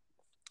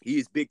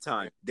is big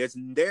time.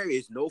 There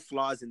is no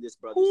flaws in this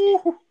brother's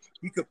game.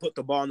 He could put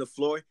the ball on the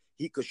floor.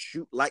 He could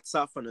shoot lights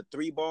off on the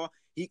 3-ball.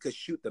 He could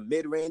shoot the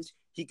mid-range.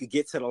 He could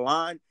get to the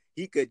line.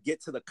 He could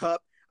get to the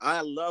cup. I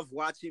love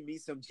watching me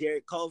some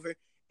Jared Culver.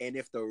 And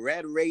if the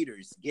Red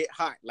Raiders get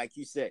hot, like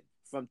you said,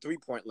 from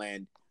three-point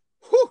land,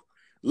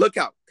 look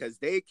out, because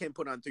they can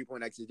put on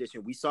three-point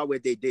exhibition. We saw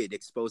what they did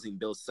exposing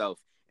Bill Self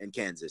in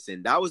Kansas.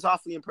 And that was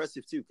awfully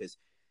impressive, too, because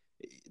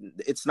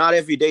it's not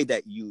every day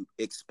that you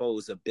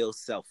expose a Bill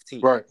Self team.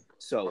 Right.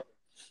 So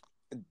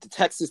the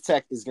Texas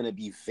Tech is going to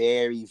be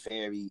very,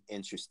 very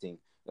interesting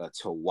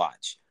to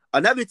watch.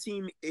 Another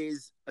team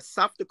is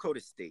South Dakota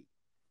State.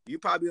 You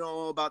probably don't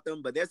know about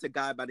them, but there's a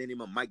guy by the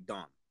name of Mike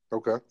Daum.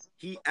 Okay.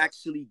 He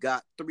actually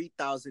got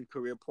 3,000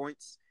 career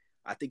points.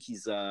 I think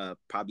he's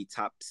probably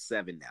top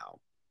 7 now,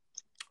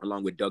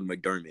 along with Doug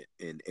McDermott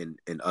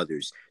and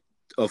others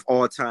of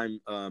all-time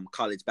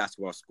college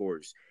basketball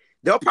scorers.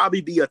 They'll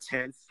probably be a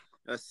 10th,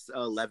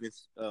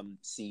 11th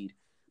seed.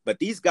 But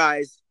these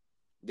guys,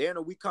 they're in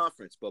a weak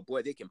conference, but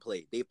boy, they can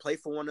play. They play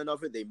for one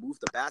another. They move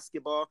the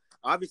basketball.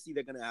 Obviously,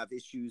 they're going to have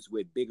issues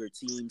with bigger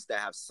teams that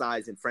have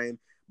size and frame,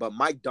 but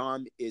Mike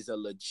Daum is a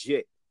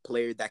legit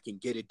player that can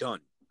get it done.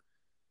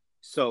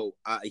 So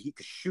he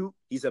could shoot.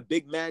 He's a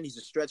big man. He's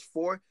a stretch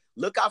 4.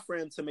 Look out for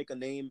him to make a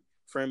name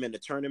for him in the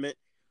tournament.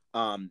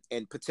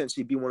 and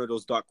potentially be one of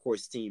those dark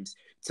horse teams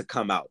to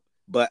come out.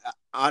 But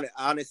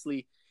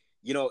honestly,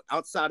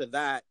 outside of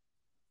that,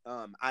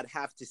 I'd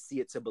have to see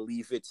it to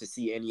believe it, to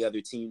see any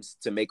other teams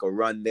to make a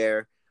run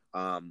there.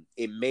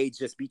 It may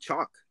just be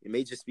chalk. It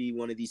may just be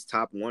one of these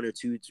top 1 or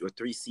 2 or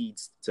 3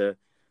 seeds to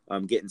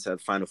get into the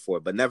Final Four.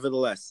 But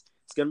nevertheless,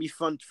 it's going to be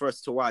fun for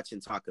us to watch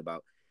and talk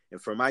about.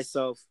 And for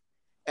myself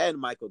and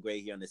Michael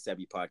Gray here on the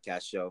Sebi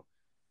Podcast Show,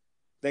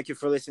 thank you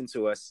for listening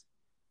to us.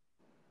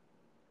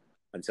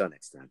 Until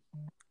next time.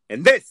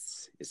 And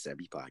this is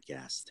Sebi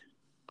Podcast.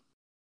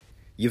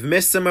 You've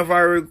missed some of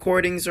our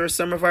recordings or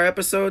some of our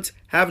episodes?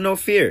 Have no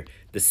fear.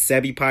 The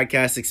Sebi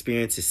Podcast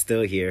experience is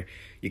still here.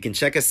 You can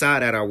check us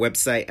out at our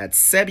website at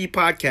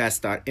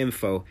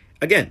sebipodcast.info.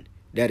 Again,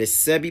 that is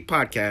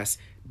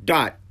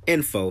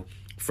sebipodcast.info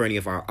for any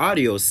of our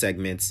audio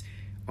segments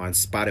on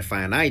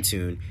Spotify and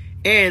iTunes,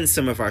 and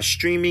some of our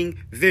streaming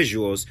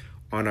visuals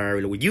on our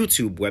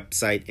YouTube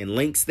website and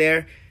links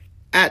there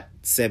at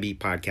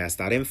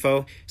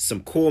sebipodcast.info.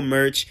 Some cool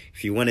merch.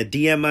 If you want to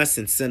DM us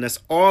and send us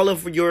all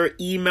of your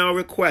email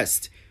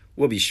requests,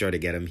 we'll be sure to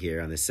get them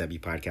here on the Sebi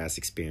Podcast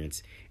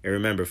experience. And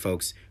remember,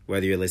 folks,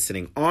 whether you're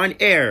listening on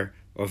air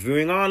or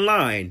viewing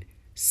online,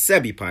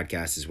 Sebi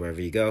Podcast is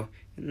wherever you go,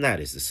 and that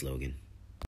is the slogan.